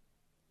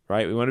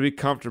 right? We want to be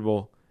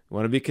comfortable, we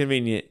want to be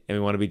convenient, and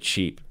we want to be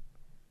cheap.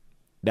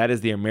 That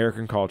is the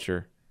American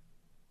culture,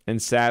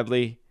 and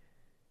sadly,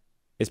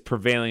 it's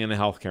prevailing in the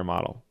healthcare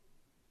model.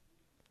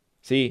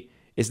 See,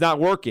 it's not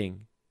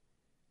working,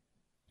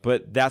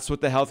 but that's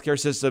what the healthcare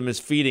system is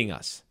feeding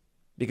us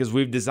because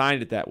we've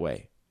designed it that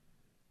way.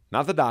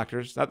 Not the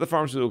doctors, not the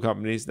pharmaceutical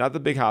companies, not the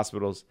big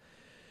hospitals.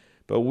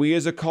 But we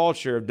as a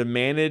culture have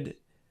demanded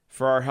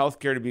for our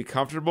healthcare to be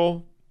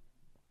comfortable,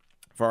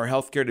 for our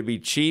healthcare to be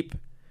cheap,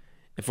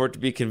 and for it to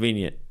be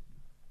convenient.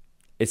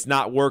 It's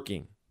not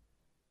working.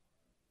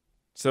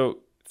 So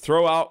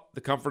throw out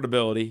the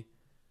comfortability,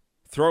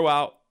 throw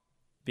out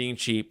being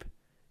cheap,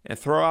 and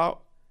throw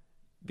out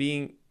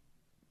being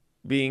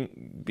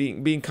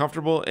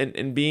comfortable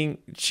and being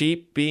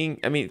cheap,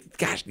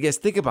 gosh, you guys,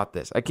 think about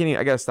this. I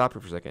got to stop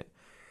here for a second.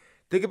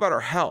 Think about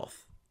our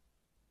health,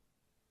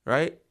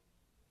 right?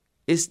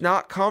 It's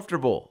not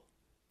comfortable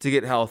to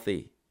get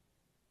healthy.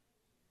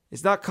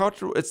 It's not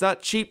comfortable. It's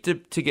not cheap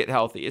to get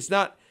healthy. It's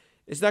not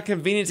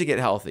convenient to get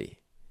healthy.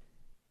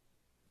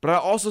 But I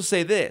also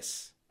say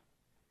this.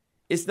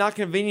 It's not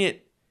convenient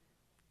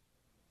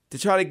to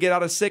try to get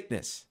out of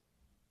sickness.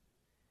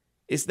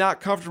 It's not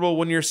comfortable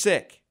when you're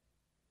sick.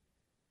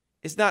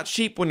 It's not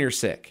cheap when you're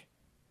sick.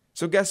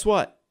 So guess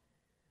what?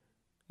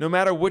 No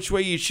matter which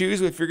way you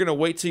choose, if you're going to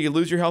wait till you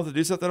lose your health to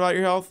do something about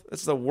your health,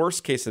 that's the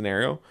worst case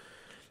scenario.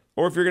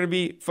 Or if you're going to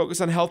be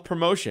focused on health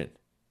promotion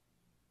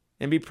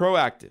and be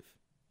proactive.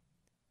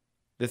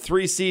 The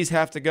 3 C's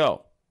have to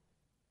go.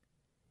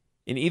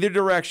 In either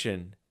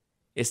direction,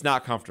 it's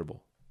not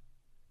comfortable.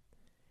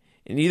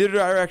 In either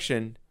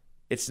direction,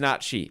 it's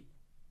not cheap.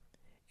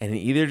 And in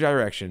either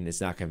direction,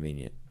 it's not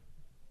convenient.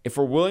 If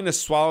we're willing to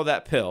swallow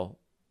that pill,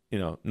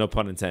 no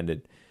pun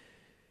intended,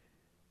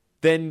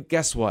 then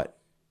guess what?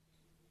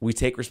 We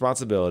take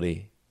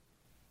responsibility.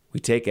 We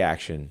take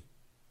action.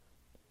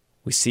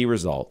 We see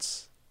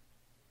results.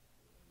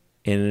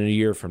 And in a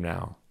year from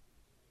now,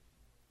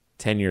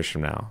 10 years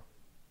from now,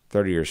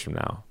 30 years from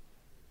now,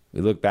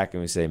 we look back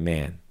and we say,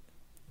 man,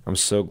 I'm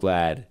so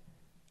glad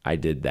I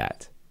did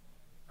that.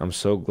 I'm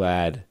so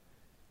glad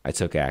I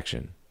took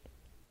action.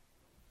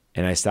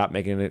 And I stopped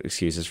making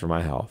excuses for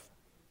my health.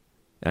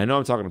 And I know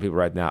I'm talking to people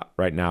right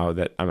now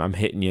that I'm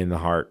hitting you in the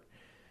heart.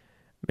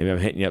 Maybe I'm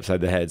hitting you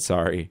upside the head,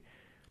 sorry.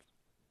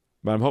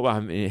 But I'm hoping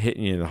I'm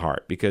hitting you in the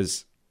heart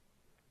because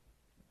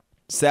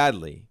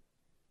sadly,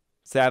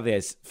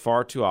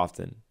 far too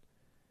often,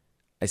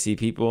 I see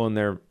people in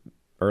their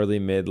early,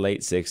 mid,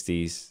 late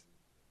 60s,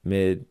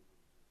 mid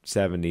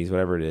 70s,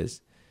 whatever it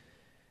is,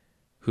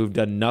 who've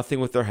done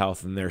nothing with their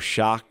health, and they're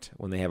shocked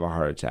when they have a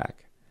heart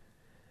attack.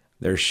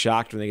 They're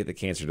shocked when they get the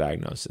cancer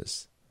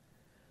diagnosis.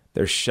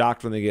 They're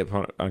shocked when they get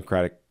on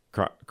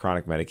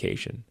chronic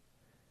medication.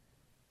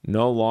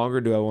 No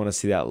longer do I want to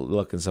see that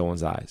look in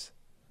someone's eyes.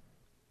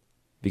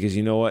 Because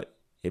you know what?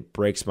 It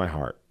breaks my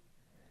heart.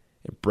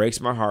 It breaks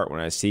my heart when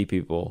I see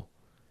people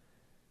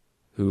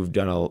who've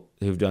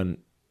done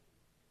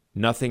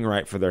nothing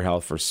right for their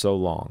health for so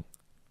long,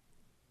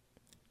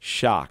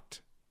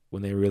 shocked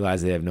when they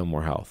realize they have no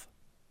more health.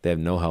 They have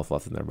no health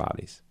left in their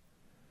bodies.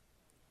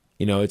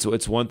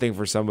 It's one thing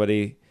for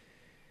somebody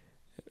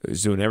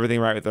who's doing everything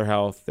right with their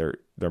health. Their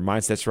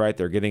mindset's right.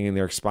 They're getting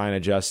their spine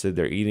adjusted.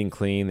 They're eating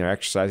clean. They're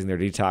exercising. They're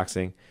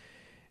detoxing.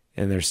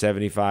 And they're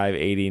 75,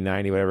 80,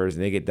 90, whatever it is,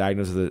 and they get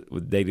diagnosed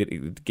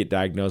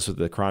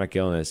with a chronic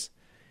illness.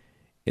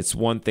 It's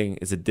one thing.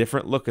 It's a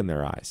different look in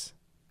their eyes.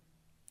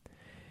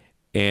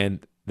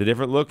 And the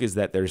different look is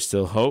that there's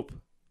still hope,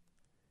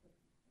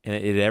 and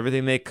they did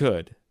everything they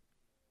could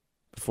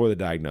before the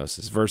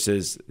diagnosis,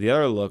 versus the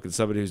other look is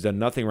somebody who's done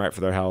nothing right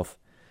for their health.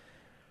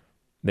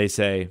 They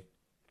say,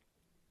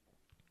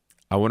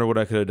 I wonder what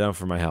I could have done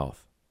for my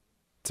health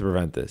to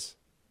prevent this.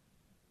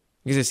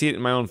 Because I see it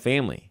in my own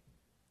family,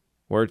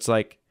 where it's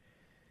like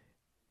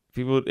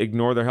people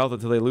ignore their health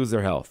until they lose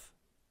their health.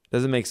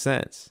 Doesn't make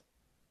sense.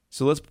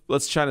 So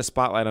let's shine a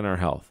spotlight on our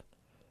health,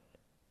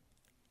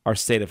 our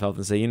state of health,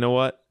 and say, you know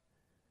what?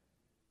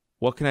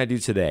 What can I do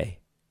today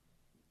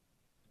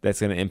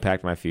that's going to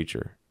impact my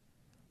future?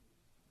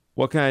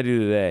 What can I do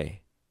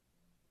today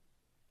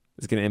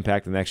that's going to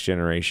impact the next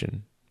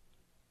generation?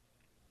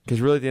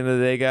 Because really, at the end of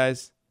the day,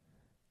 guys,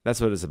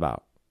 that's what it's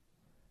about.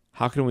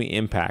 How can we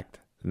impact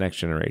the next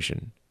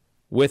generation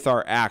with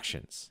our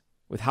actions,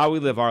 with how we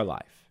live our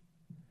life?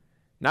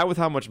 Not with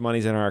how much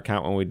money's in our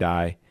account when we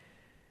die,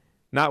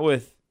 not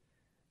with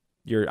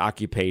your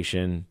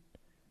occupation,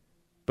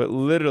 but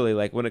literally,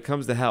 like when it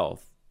comes to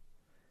health,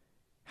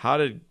 how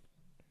did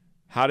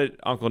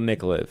Uncle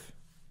Nick live?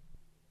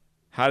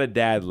 How did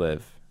Dad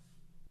live?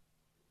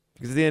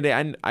 Because at the end of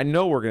the day, I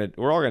know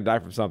we're all gonna die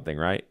from something,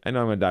 right? I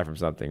know I'm gonna die from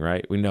something,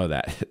 right? We know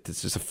that.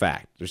 It's just a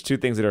fact. There's two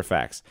things that are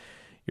facts.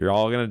 You're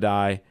all gonna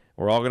die.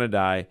 We're all gonna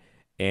die,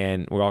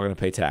 and we're all gonna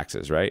pay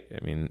taxes, right?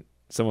 I mean,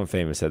 someone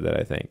famous said that,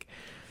 I think.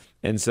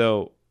 And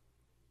so,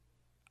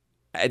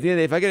 at the end of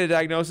the day, if I get a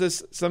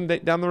diagnosis someday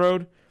down the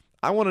road,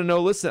 I want to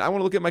know. Listen, I want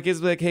to look at my kids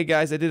and be like, "Hey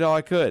guys, I did all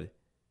I could."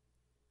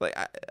 Like,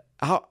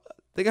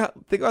 think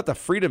about the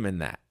freedom in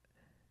that.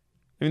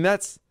 I mean,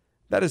 that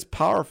is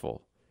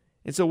powerful.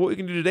 And so what we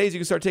can do today is you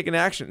can start taking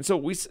action. And so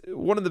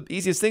one of the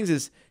easiest things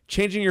is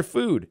changing your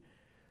food.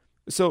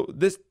 So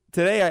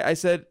today I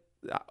said,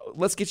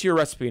 let's get you a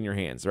recipe in your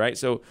hands, right?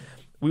 So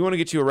we want to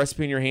get you a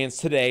recipe in your hands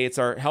today. It's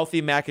our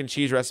healthy mac and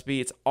cheese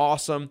recipe. It's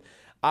awesome.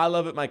 I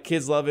love it. My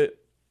kids love it.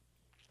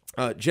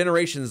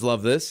 Generations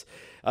love this.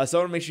 So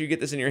I want to make sure you get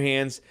this in your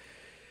hands.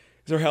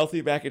 It's our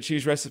healthy mac and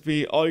cheese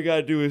recipe. All you got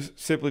to do is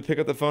simply pick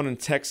up the phone and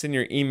text in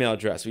your email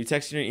address. When you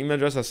text in your email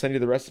address, I'll send you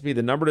the recipe.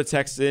 The number to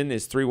text in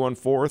is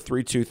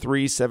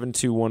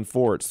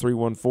 314-323-7214. It's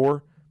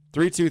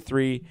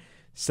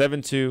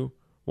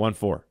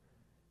 314-323-7214.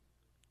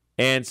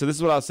 And so this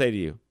is what I'll say to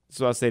you. This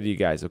is what I'll say to you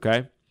guys,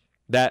 okay?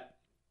 That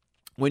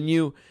when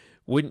you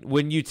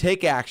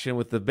take action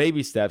with the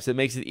baby steps, it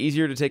makes it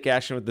easier to take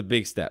action with the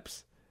big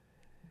steps.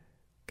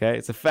 Okay?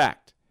 It's a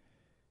fact.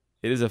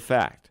 It is a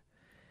fact.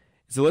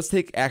 So let's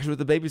take action with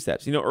the baby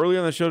steps. Earlier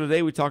on the show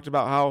today, we talked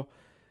about how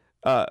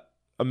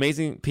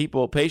amazing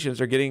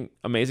patients are getting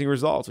amazing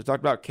results. We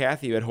talked about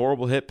Kathy, who had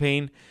horrible hip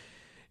pain,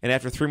 and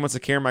after 3 months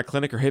of care in my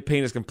clinic, her hip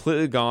pain is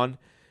completely gone.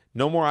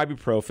 No more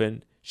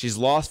ibuprofen. She's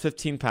lost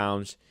 15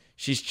 pounds.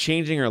 She's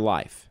changing her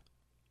life.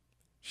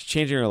 She's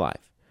changing her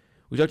life.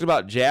 We talked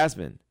about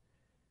Jasmine,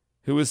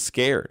 who was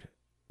scared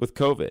with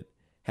COVID,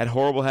 had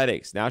horrible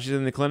headaches. Now she's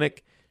in the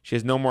clinic. She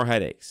has no more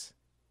headaches.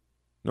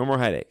 No more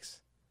headaches.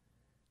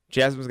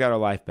 Jasmine's got her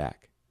life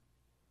back.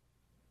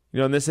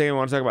 In this thing, I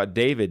want to talk about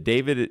David.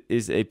 David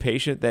is a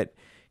patient that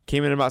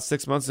came in about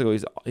 6 months ago.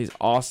 He's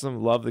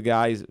awesome. Love the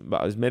guy. He's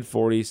about his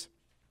mid-40s.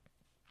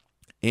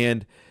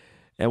 And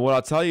what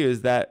I'll tell you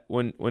is that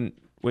when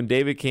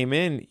David came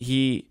in,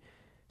 he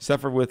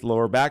suffered with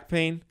lower back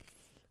pain.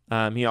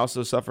 He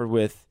also suffered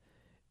with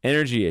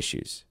energy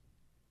issues.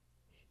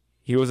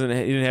 He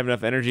didn't have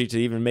enough energy to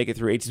even make it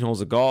through 18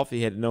 holes of golf.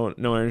 He had no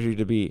energy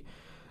to be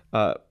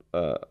a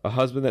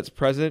husband that's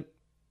present.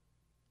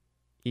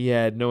 He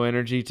had no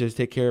energy to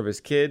take care of his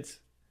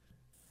kids,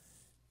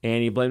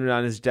 and he blamed it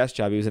on his desk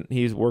job.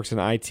 He works in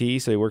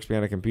IT, so he works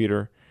behind a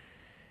computer,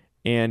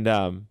 and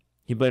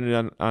he blamed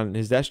it on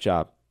his desk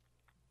job.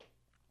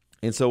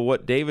 And so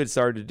what David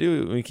started to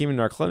do when he came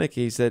into our clinic,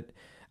 he said,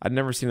 "I'd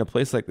never seen a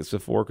place like this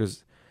before,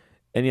 because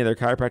any other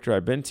chiropractor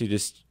I've been to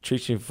just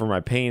treats me for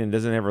my pain and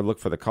doesn't ever look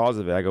for the cause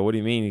of it." I go, "What do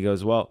you mean?" He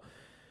goes, "You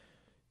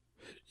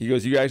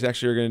guys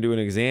actually are going to do an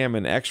exam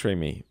and x-ray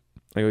me."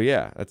 I go,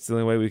 "Yeah, that's the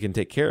only way we can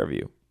take care of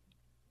you."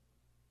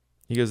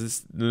 He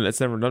goes, "That's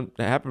never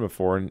happened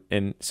before."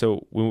 And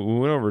so we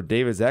went over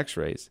David's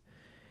x-rays.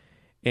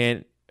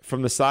 And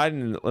from the side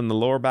and in the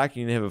lower back,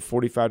 you need to have a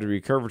 45-degree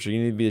curvature.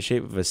 You need to be the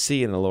shape of a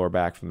C in the lower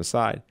back from the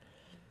side.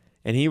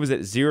 And he was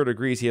at 0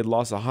 degrees. He had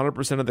lost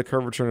 100% of the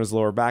curvature in his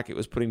lower back. It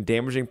was putting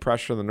damaging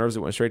pressure on the nerves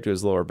that went straight to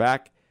his lower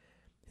back,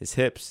 his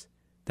hips,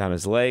 down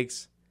his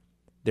legs.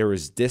 There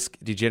was disc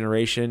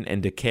degeneration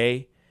and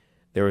decay.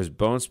 There was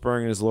bone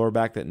spurring in his lower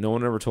back that no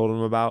one ever told him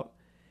about.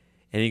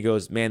 And he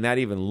goes, "Man, that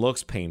even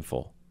looks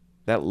painful.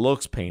 That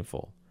looks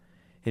painful."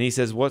 And he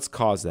says, "What's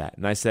caused that?"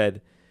 And I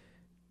said,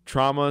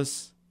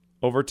 "Traumas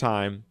over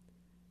time,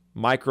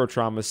 micro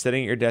traumas,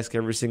 sitting at your desk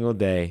every single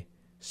day,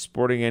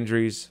 sporting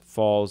injuries,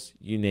 falls,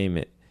 you name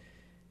it."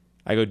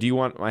 I go, "Do you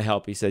want my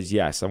help?" He says,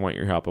 "Yes, I want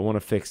your help. I want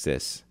to fix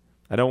this.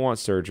 I don't want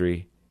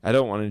surgery. I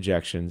don't want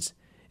injections.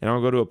 And I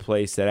want to go to a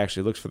place that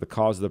actually looks for the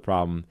cause of the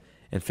problem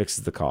and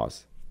fixes the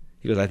cause."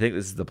 He goes, "I think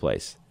this is the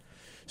place."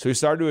 So we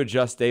started to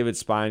adjust David's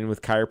spine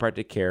with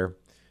chiropractic care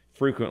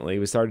frequently.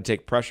 We started to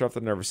take pressure off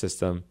the nervous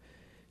system,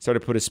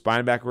 started to put his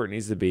spine back where it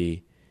needs to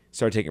be,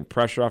 started taking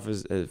pressure off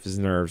his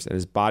nerves, and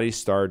his body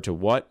started to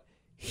what?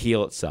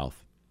 Heal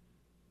itself.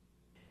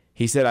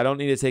 He said, "I don't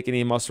need to take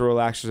any muscle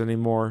relaxers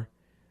anymore.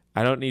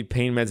 I don't need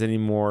pain meds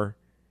anymore.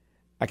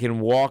 I can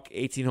walk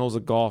 18 holes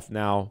of golf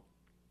now.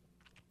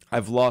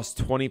 I've lost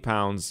 20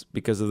 pounds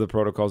because of the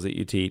protocols that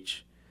you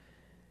teach.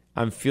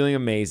 I'm feeling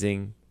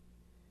amazing."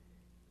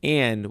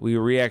 And we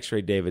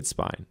re-x-rayed David's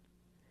spine.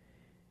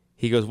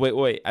 He goes,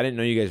 wait, I didn't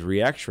know you guys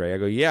re-x-ray. I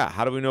go, "Yeah,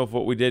 how do we know if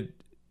what we did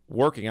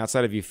working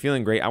outside of you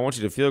feeling great? I want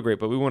you to feel great,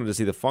 but we wanted to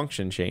see the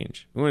function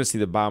change. We wanted to see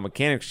the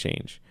biomechanics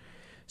change."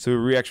 So we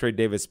re-x-rayed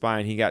David's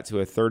spine. He got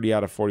to a 30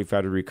 out of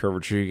 45 degree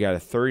curvature. He got a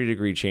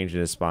 30-degree change in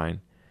his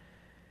spine.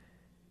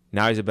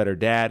 Now he's a better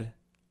dad,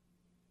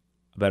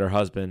 a better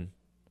husband,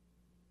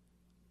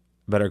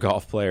 a better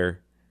golf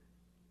player,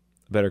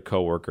 a better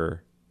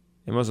coworker,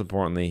 and most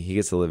importantly, he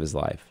gets to live his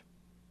life.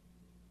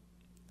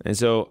 And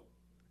so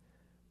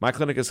my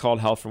clinic is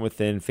called Health from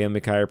Within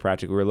Family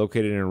Chiropractic. We're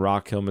located in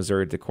Rock Hill,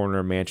 Missouri at the corner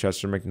of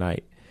Manchester and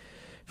McKnight.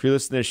 If you're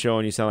listening to the show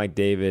and you sound like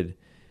David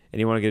and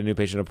you want to get a new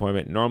patient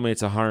appointment, normally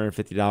it's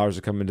 $150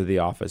 to come into the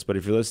office. But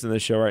if you're listening to the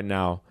show right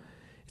now,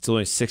 it's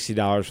only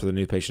 $60 for the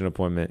new patient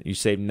appointment. You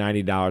save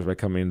 $90 by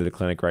coming into the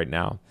clinic right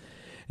now.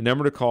 The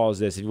number to call is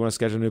this. If you want to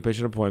schedule a new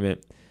patient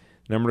appointment,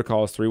 the number to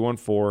call is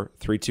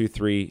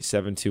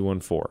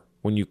 314-323-7214.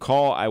 When you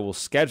call, I will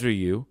schedule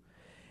you,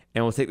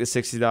 and we'll take the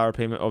 $60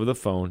 payment over the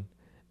phone.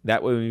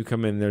 That way, when you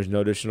come in, there's no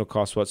additional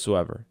cost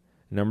whatsoever.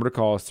 The number to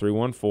call is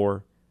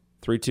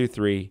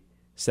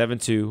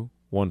 314-323-7214.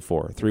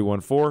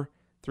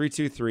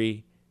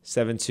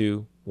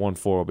 314-323-7214.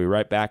 We'll be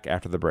right back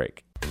after the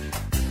break.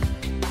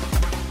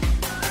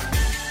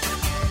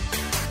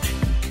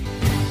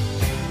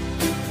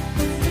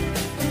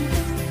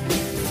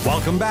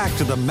 Welcome back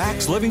to the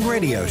Max Living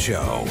Radio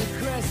Show.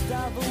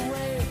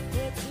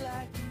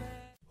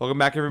 Welcome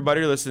back,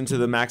 everybody. You're listening to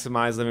the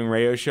Maximize Living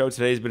Radio Show.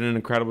 Today's been an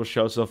incredible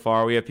show so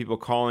far. We have people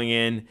calling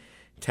in,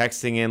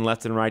 texting in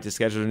left and right to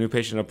schedule new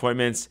patient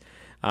appointments,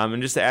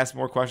 and just to ask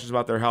more questions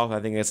about their health.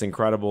 I think that's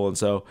incredible. And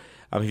so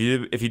if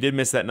you did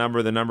miss that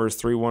number, the number is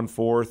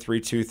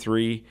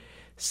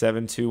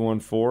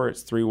 314-323-7214.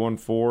 It's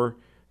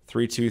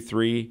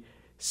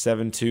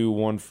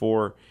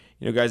 314-323-7214.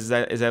 You know, guys,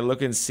 as I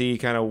look and see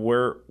kind of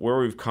where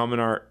we've come in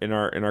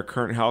our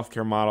current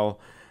healthcare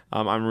model,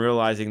 I'm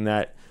realizing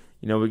that,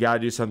 you know, we got to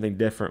do something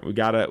different. We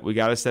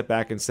gotta step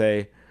back and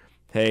say,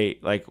 hey,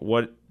 like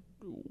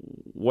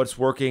what's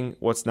working,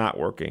 what's not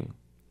working,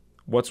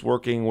 what's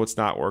working, what's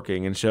not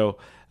working. And so,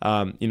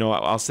 you know,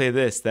 I'll say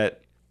this,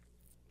 that,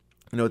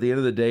 you know, at the end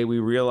of the day, we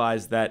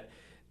realize that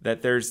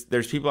there's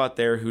people out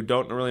there who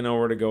don't really know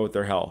where to go with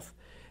their health.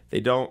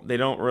 They don't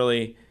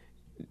really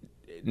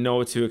know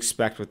what to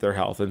expect with their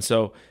health. And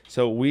so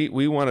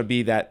we want to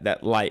be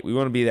that light. We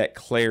want to be that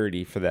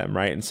clarity for them,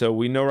 right? And so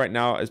we know right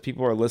now, as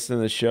people are listening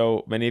to the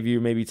show, many of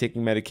you may be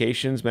taking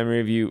medications.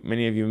 Many of you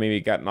maybe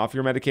gotten off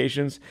your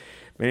medications.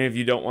 Many of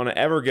you don't want to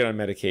ever get on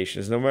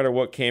medications. No matter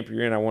what camp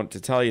you're in, I want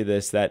to tell you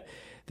this, that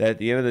at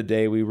the end of the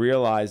day, we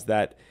realize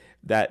that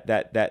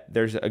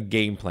there's a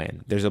game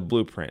plan, there's a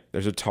blueprint,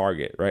 there's a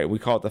target, right? We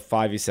call it the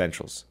 5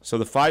 essentials. So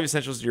the 5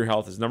 essentials to your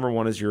health is, number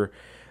 1 is your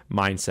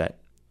mindset.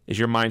 Is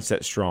your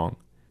mindset strong?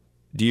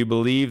 Do you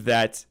believe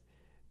that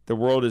the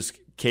world is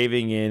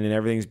caving in and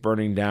everything's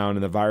burning down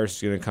and the virus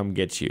is going to come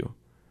get you?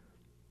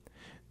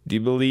 Do you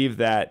believe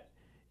that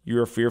you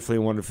are fearfully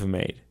and wonderfully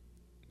made?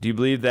 Do you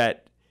believe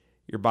that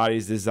your body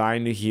is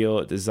designed to heal,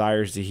 it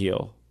desires to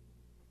heal?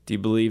 Do you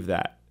believe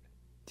that?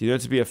 Do you know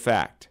it to be a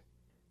fact?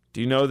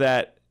 Do you know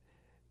that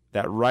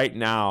right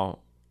now,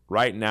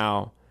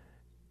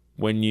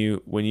 when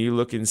you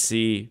look and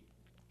see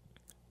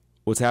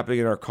what's happening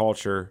in our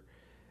culture,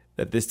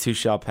 that this too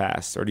shall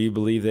pass? Or do you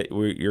believe that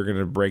you're going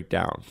to break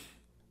down?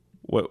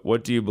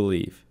 What do you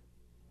believe,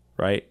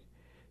 right?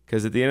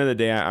 Because at the end of the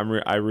day,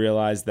 I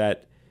realize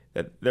that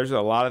there's a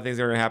lot of things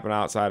that are going to happen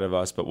outside of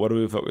us, but what are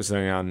we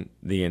focusing on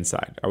the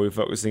inside? Are we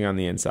focusing on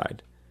the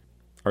inside?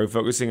 Are we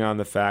focusing on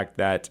the fact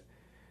that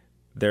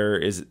there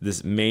is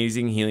this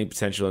amazing healing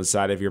potential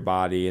inside of your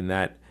body, and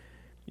that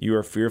you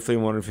are fearfully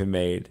and wonderfully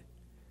made,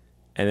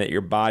 and that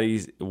your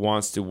body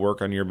wants to work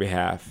on your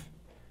behalf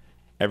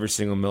every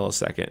single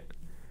millisecond?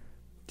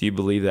 Do you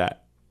believe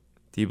that?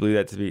 Do you believe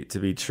that to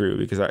be true?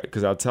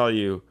 Because I'll tell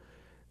you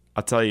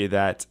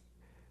that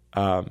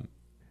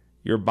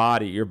your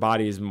body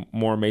is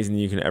more amazing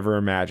than you can ever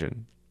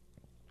imagine,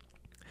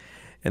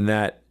 and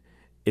that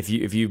if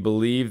you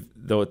believe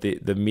what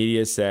the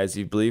media says,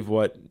 you believe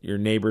what your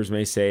neighbors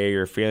may say, or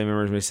your family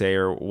members may say,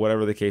 or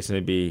whatever the case may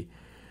be,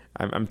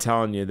 I'm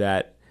telling you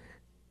that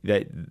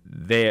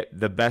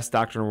the best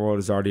doctor in the world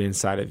is already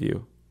inside of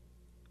you.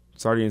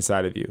 It's already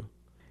inside of you,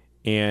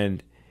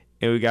 and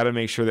we got to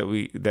make sure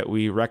that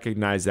we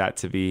recognize that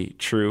to be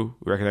true.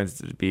 We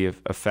recognize it to be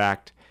a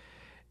fact,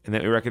 and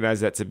that we recognize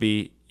that to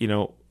be, you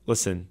know,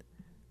 listen,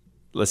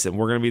 we're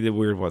going to be the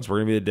weird ones. We're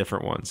going to be the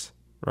different ones,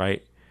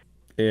 right?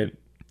 And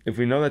if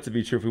we know that to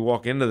be true, if we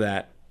walk into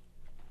that,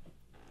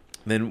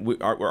 then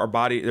our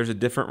body, there's a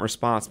different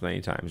response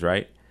many times,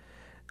 right?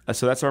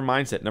 So that's our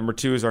mindset. Number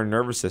 2 is our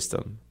nervous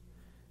system.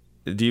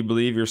 Do you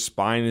believe your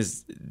spine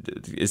is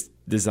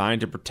designed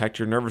to protect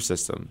your nervous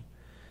system?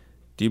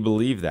 Do you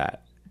believe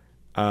that?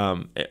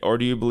 Or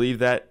do you believe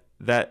that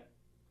I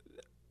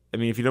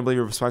mean, if you don't believe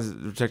your spine is to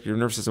protect your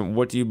nervous system,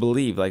 what do you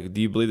believe? Like,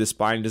 do you believe the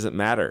spine doesn't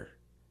matter?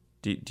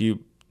 Do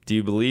you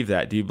believe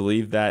that? Do you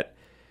believe that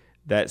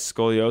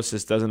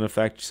scoliosis doesn't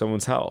affect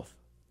someone's health?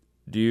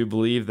 Do you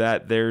believe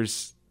that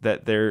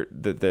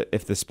that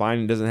if the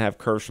spine doesn't have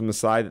curves from the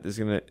side,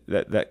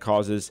 that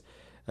causes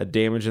a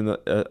damage in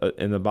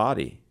the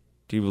body?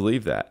 Do you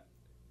believe that?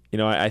 You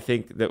know, I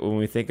think that when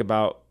we think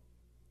about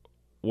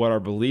what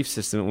our belief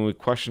system, when we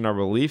question our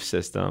belief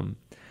system,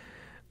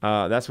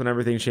 that's when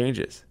everything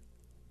changes.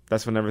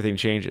 That's when everything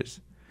changes.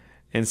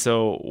 And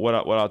so what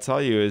I'll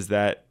tell you is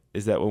that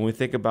when we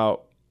think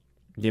about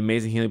the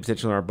amazing healing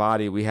potential in our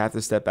body, we have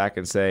to step back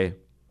and say,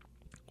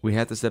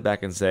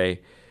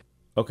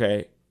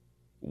 okay,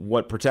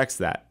 what protects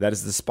that? That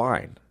is the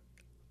spine.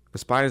 The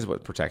spine is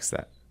what protects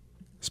that.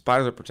 The spine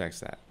is what protects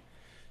that.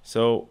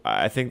 So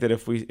I think that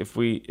if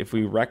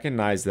we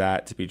recognize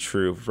that to be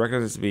true, if we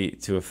recognize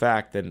it to a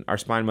fact, then our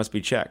spine must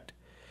be checked.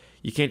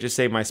 You can't just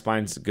say my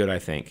spine's good, I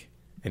think,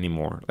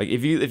 anymore. Like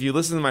if you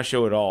listen to my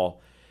show at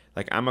all,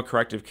 like I'm a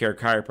corrective care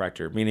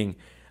chiropractor, meaning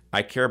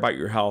I care about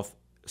your health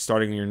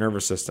starting in your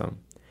nervous system.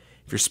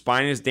 If your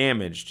spine is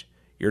damaged,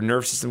 your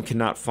nervous system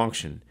cannot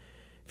function.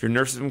 If your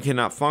nervous system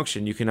cannot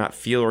function, you cannot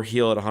feel or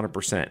heal at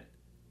 100%.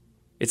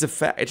 It's a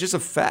fact. It's just a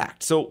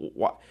fact.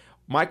 So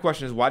my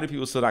question is, why do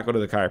people still not go to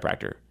the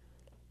chiropractor?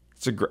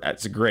 It's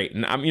a great.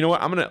 And you know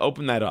what? I'm going to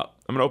open that up.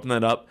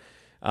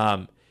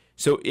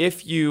 So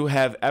if you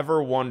have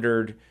ever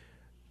wondered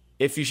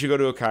if you should go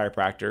to a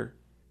chiropractor,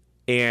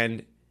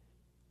 and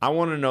I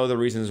want to know the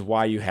reasons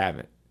why you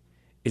haven't.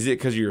 Is it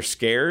because you're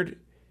scared?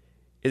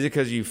 Is it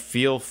because you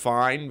feel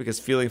fine? Because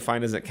feeling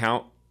fine doesn't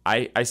count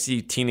I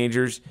see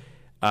teenagers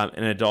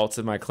and adults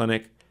in my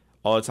clinic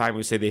all the time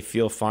who say they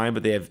feel fine,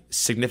 but they have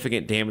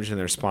significant damage in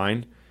their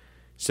spine.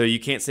 So you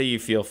can't say you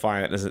feel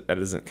fine. That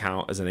doesn't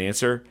count as an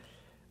answer.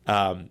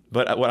 But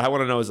what I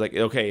want to know is like,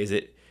 okay, is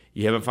it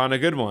you haven't found a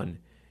good one?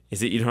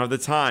 Is it you don't have the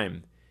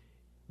time?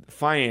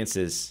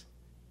 Finances?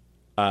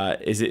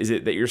 Is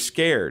it that you're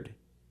scared?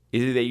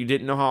 Is it that you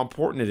didn't know how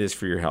important it is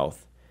for your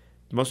health?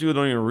 Most people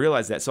don't even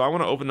realize that. So I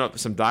want to open up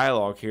some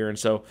dialogue here. And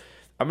so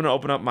I'm going to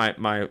open up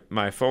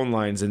my phone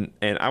lines, and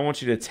I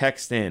want you to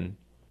text in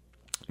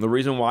the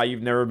reason why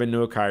you've never been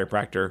to a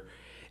chiropractor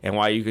and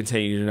why you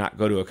continue to not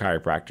go to a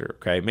chiropractor.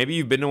 Okay, maybe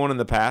you've been to one in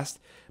the past,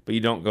 but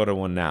you don't go to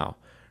one now,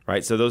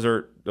 right? So those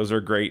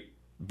are great,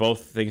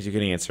 both things you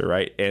can answer,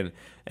 right? And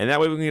that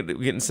way we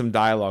can get in some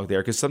dialogue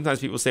there, because sometimes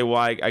people say, well,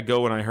 I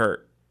go when I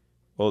hurt.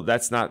 Well,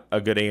 that's not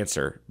a good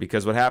answer,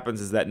 because what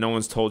happens is that no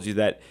one's told you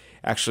that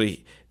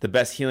actually the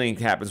best healing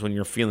happens when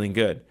you're feeling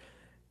good.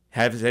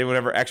 Has anyone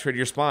ever x-rayed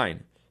your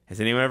spine? Has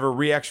anyone ever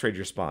re-x-rayed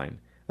your spine?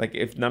 Like,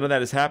 if none of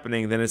that is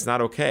happening, then it's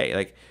not okay.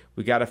 Like,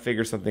 we got to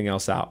figure something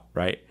else out,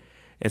 right?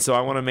 And so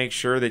I want to make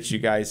sure that you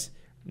guys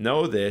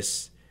know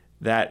this,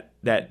 that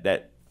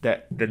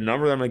the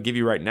number that I'm going to give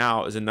you right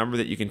now is a number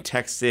that you can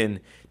text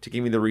in to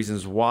give me the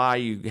reasons why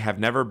you have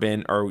never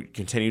been or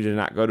continue to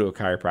not go to a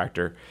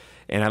chiropractor.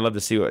 And I'd love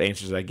to see what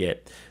answers I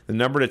get. The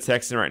number to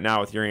text in right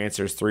now with your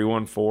answer is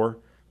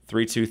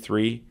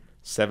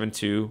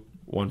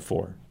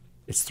 314-323-7214.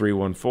 It's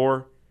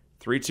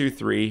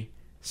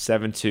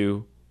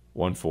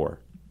 314-323-7214.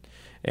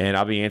 And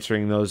I'll be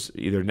answering those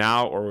either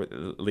now or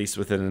at least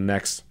within the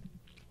next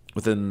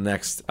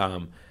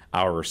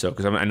hour or so,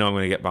 because I know I'm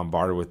going to get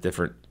bombarded with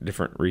different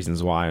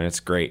reasons why, and it's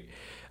great.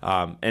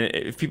 And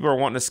if people are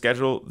wanting to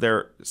schedule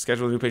a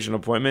new patient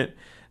appointment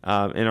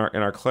in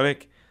our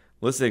clinic,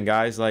 listen,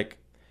 guys, like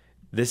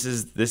this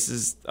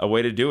is a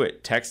way to do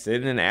it. Text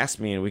in and ask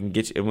me, and we can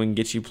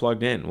get you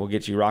plugged in. We'll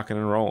get you rocking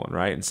and rolling,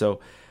 right? And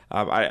so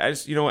I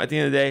just, at the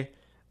end of the day,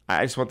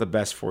 I just want the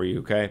best for you.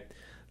 Okay,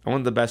 I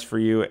want the best for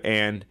you,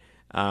 and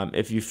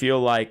if you feel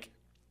like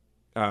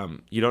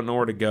you don't know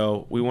where to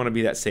go, we want to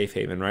be that safe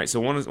haven, right? So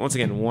one is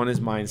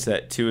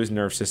mindset, 2 is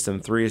nerve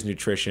system, 3 is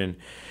nutrition.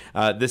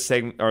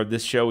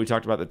 This show, we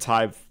talked about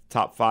the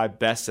top 5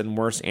 best and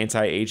worst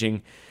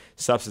anti-aging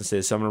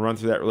substances. So I'm going to run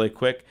through that really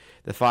quick.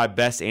 The 5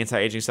 best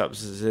anti-aging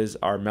substances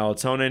are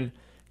melatonin,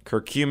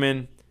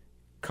 curcumin,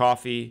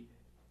 coffee,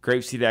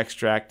 grapeseed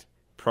extract,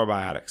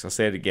 probiotics. I'll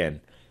say it again.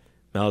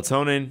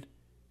 Melatonin,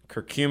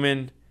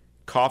 curcumin,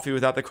 coffee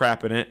without the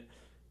crap in it,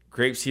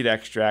 grapeseed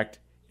extract,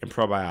 and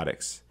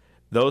probiotics.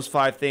 Those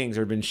 5 things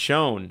have been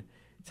shown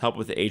to help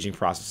with the aging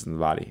process in the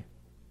body.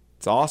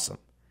 It's awesome.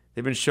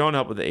 They've been shown to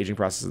help with the aging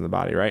process in the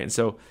body, right? And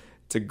so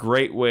it's a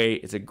great way.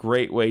 It's a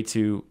great way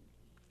to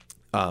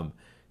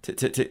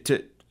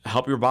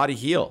help your body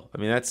heal. I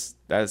mean, that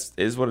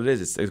is what it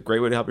is. It's a great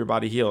way to help your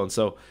body heal. And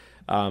so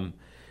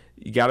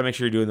you got to make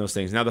sure you're doing those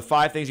things. Now, the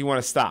 5 things you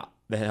want to stop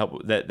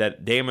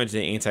that damage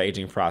the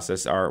anti-aging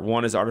process are: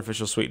 1 is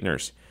artificial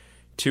sweeteners,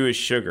 2 is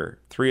sugar,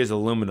 3 is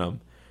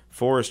aluminum,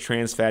 4 is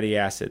trans fatty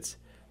acids,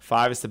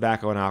 5 is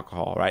tobacco and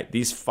alcohol, right?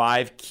 These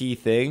 5 key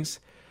things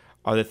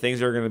are the things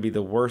that are going to be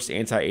the worst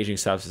anti-aging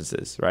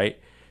substances, right?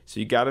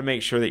 So you got to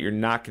make sure that you're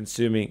not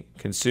consuming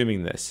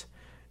this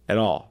at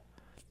all.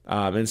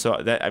 And so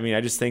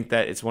I just think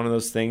that it's one of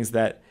those things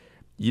that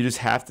you just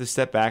have to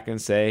step back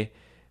and say,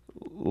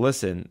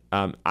 listen,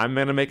 I'm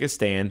going to make a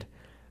stand.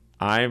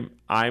 I'm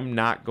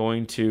not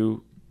going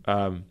to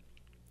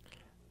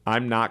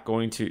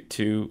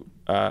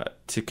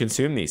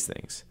consume these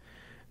things.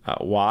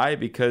 Why?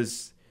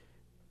 Because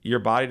your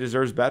body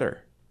deserves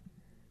better.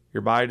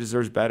 Your body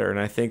deserves better. And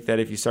I think that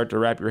if you start to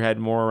wrap your head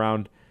more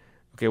around,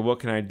 okay, what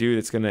can I do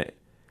that's going to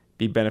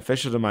be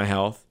beneficial to my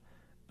health?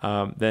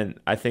 Then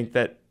I think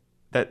that's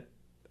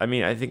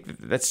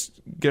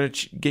going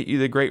to get you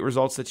the great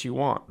results that you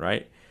want,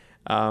 right?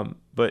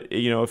 But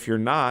if you're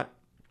not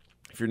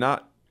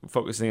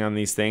focusing on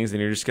these things,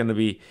 and you're just going to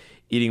be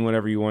eating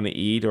whatever you want to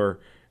eat, or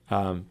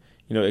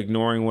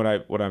ignoring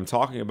what I'm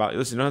talking about.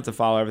 Listen, you don't have to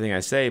follow everything I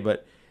say,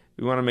 but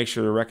we want to make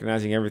sure they're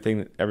recognizing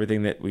everything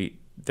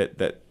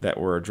that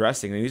we're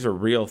addressing. And these are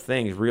real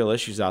things, real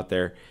issues out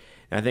there.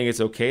 And I think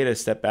it's okay to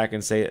step back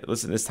and say,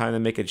 listen, it's time to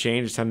make a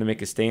change. It's time to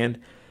make a stand.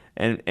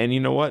 And you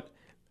know what?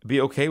 Be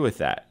okay with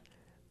that.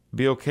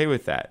 Be okay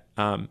with that.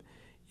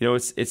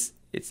 It's.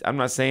 I'm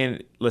not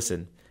saying.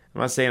 Listen,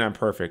 I'm not saying I'm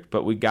perfect,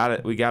 but we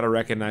gotta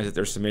recognize that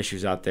there's some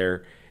issues out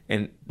there,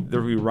 and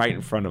they'll be right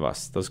in front of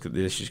us.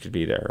 The issues could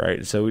be there,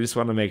 right? So we just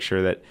want to make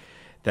sure that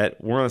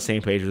we're on the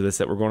same page with this,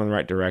 that we're going in the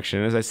right direction.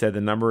 And as I said,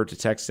 the number to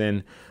text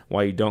in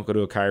why you don't go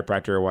to a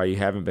chiropractor or why you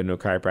haven't been to a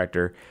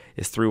chiropractor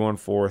is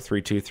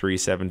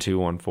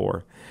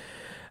 314-323-7214.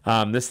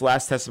 This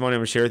last testimony I'm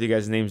going to share with you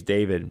guys, his name's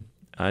David.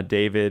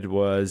 David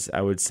was,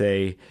 I would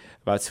say,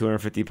 about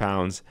 250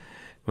 pounds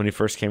when he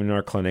first came into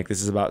our clinic.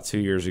 This is about 2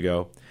 years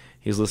ago.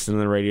 He was listening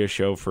to the radio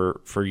show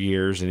for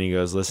years, and he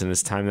goes, listen,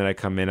 it's time that I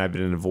come in. I've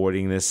been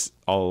avoiding this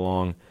all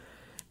along.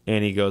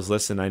 And he goes,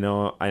 listen, I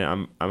know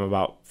I'm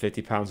about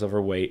 50 pounds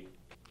overweight.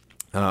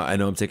 I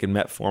know I'm taking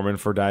metformin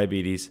for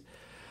diabetes.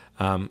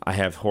 I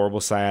have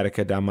horrible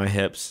sciatica down my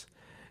hips,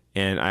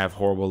 and I have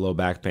horrible low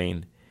back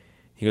pain.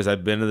 He goes,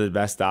 I've been to the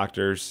best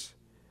doctors,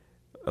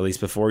 at least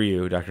before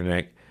you, Dr.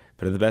 Nick.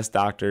 Been to the best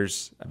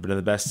doctors. I've been to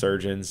the best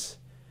surgeons.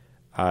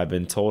 I've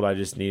been told I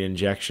just need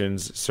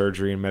injections,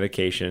 surgery, and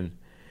medication.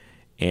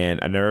 And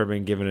I've never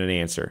been given an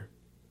answer.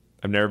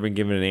 I've never been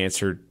given an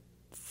answer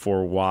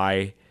for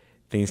why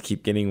things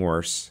keep getting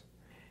worse.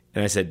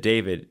 And I said,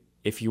 David,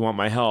 if you want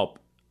my help,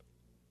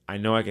 I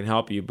know I can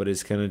help you, but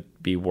it's going to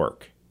be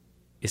work.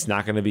 It's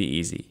not going to be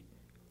easy.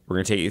 We're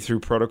going to take you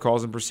through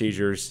protocols and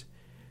procedures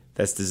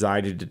that's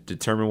designed to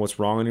determine what's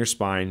wrong in your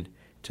spine,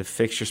 to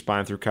fix your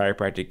spine through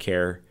chiropractic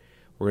care.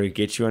 We're going to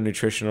get you on a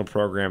nutritional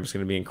program. It's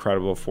going to be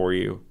incredible for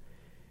you.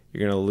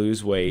 You're going to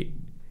lose weight.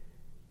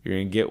 You're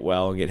going to get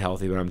well and get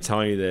healthy. But I'm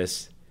telling you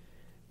this,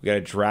 we got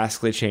to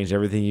drastically change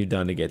everything you've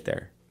done to get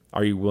there.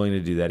 Are you willing to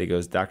do that? He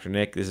goes, Dr.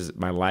 Nick,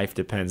 my life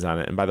depends on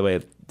it. And by the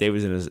way, Dave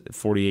was in his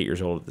 48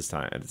 years old at this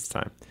time.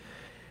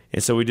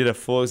 And so we did a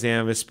full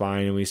exam of his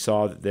spine, and we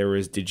saw that there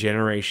was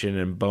degeneration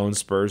and bone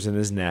spurs in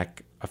his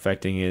neck,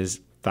 affecting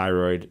his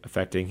thyroid,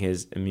 affecting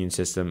his immune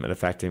system, and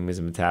affecting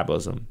his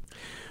metabolism.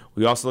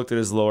 We also looked at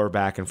his lower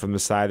back, and from the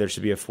side, there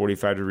should be a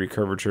 45-degree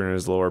curvature in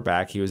his lower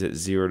back. He was at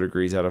 0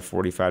 degrees out of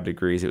 45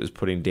 degrees. It was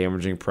putting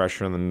damaging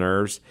pressure on the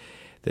nerves,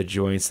 the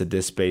joints, the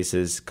disc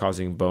spaces,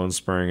 causing bone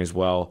spurring as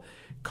well,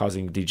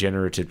 causing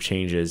degenerative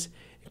changes,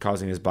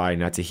 causing his body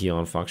not to heal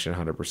and function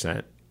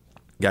 100%.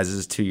 Guys, this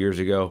is 2 years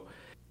ago.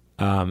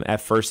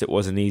 At first, it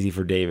wasn't easy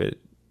for David.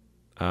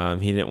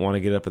 He didn't want to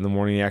get up in the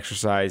morning and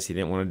exercise. He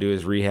didn't want to do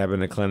his rehab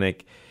in the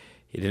clinic.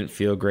 He didn't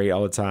feel great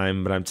all the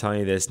time. But I'm telling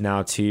you this,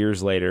 now 2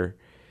 years later,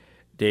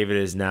 David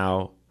is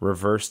now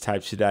reversed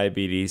type 2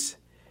 diabetes.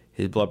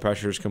 His blood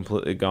pressure is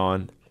completely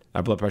gone.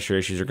 Our blood pressure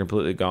issues are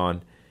completely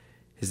gone.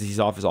 He's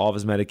off all of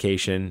his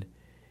medication.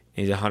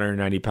 He's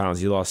 190 pounds.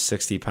 He lost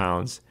 60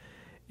 pounds.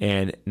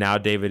 And now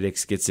David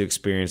gets to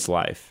experience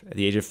life. At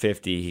the age of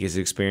 50, he gets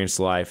to experience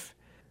life,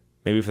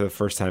 maybe for the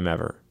first time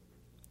ever.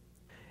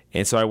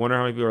 And so I wonder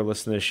how many people are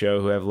listening to the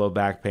show who have low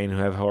back pain, who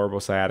have horrible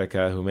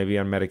sciatica, who may be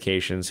on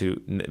medications, who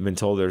have been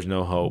told there's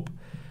no hope.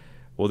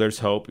 Well, there's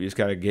hope. You just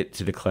got to get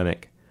to the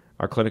clinic.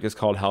 Our clinic is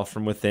called Health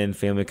from Within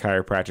Family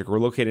Chiropractic. We're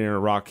located in a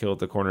Rock Hill at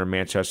the corner of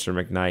Manchester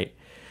and McKnight.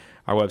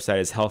 Our website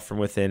is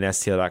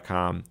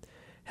healthfromwithinstl.com,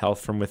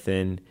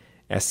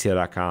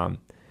 healthfromwithinstl.com.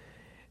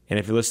 And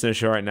if you're listening to the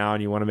show right now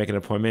and you want to make an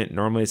appointment,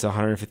 normally it's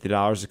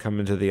 $150 to come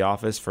into the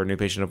office for a new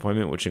patient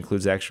appointment, which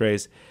includes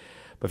x-rays.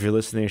 But if you're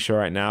listening to the show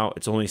right now,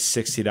 it's only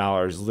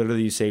 $60.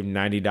 Literally, you save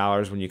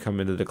 $90 when you come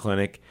into the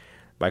clinic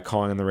by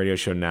calling on the radio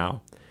show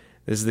now.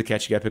 This is the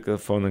catch. You got to pick up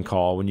the phone and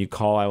call. When you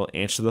call, I will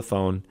answer the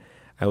phone.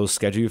 I will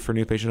schedule you for a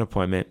new patient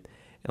appointment,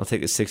 and I'll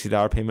take a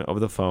 $60 payment over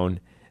the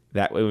phone.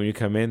 That way, when you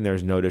come in,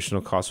 there's no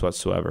additional cost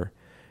whatsoever.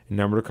 The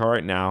number to call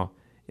right now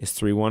is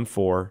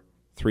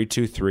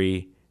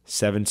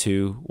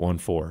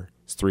 314-323-7214.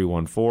 It's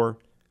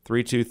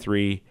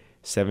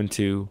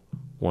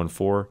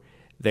 314-323-7214.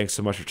 Thanks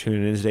so much for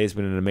tuning in today. It's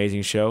been an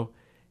amazing show.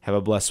 Have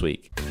a blessed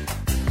week.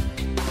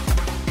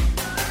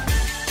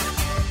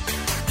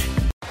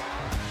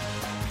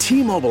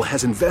 T-Mobile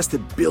has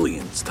invested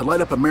billions to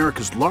light up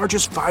America's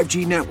largest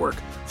 5G network,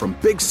 from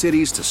big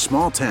cities to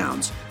small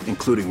towns,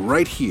 including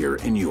right here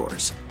in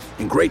yours.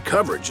 And great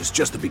coverage is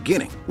just the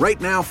beginning. Right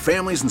now,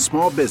 families and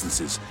small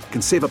businesses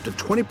can save up to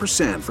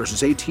 20%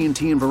 versus AT&T and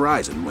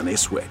Verizon when they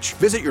switch.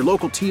 Visit your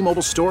local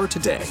T-Mobile store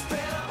today.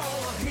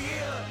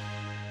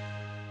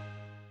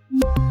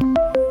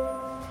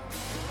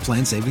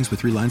 Plan savings with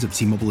 3 lines of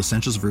T-Mobile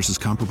Essentials versus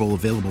comparable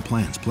available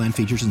plans. Plan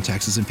features and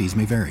taxes and fees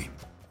may vary.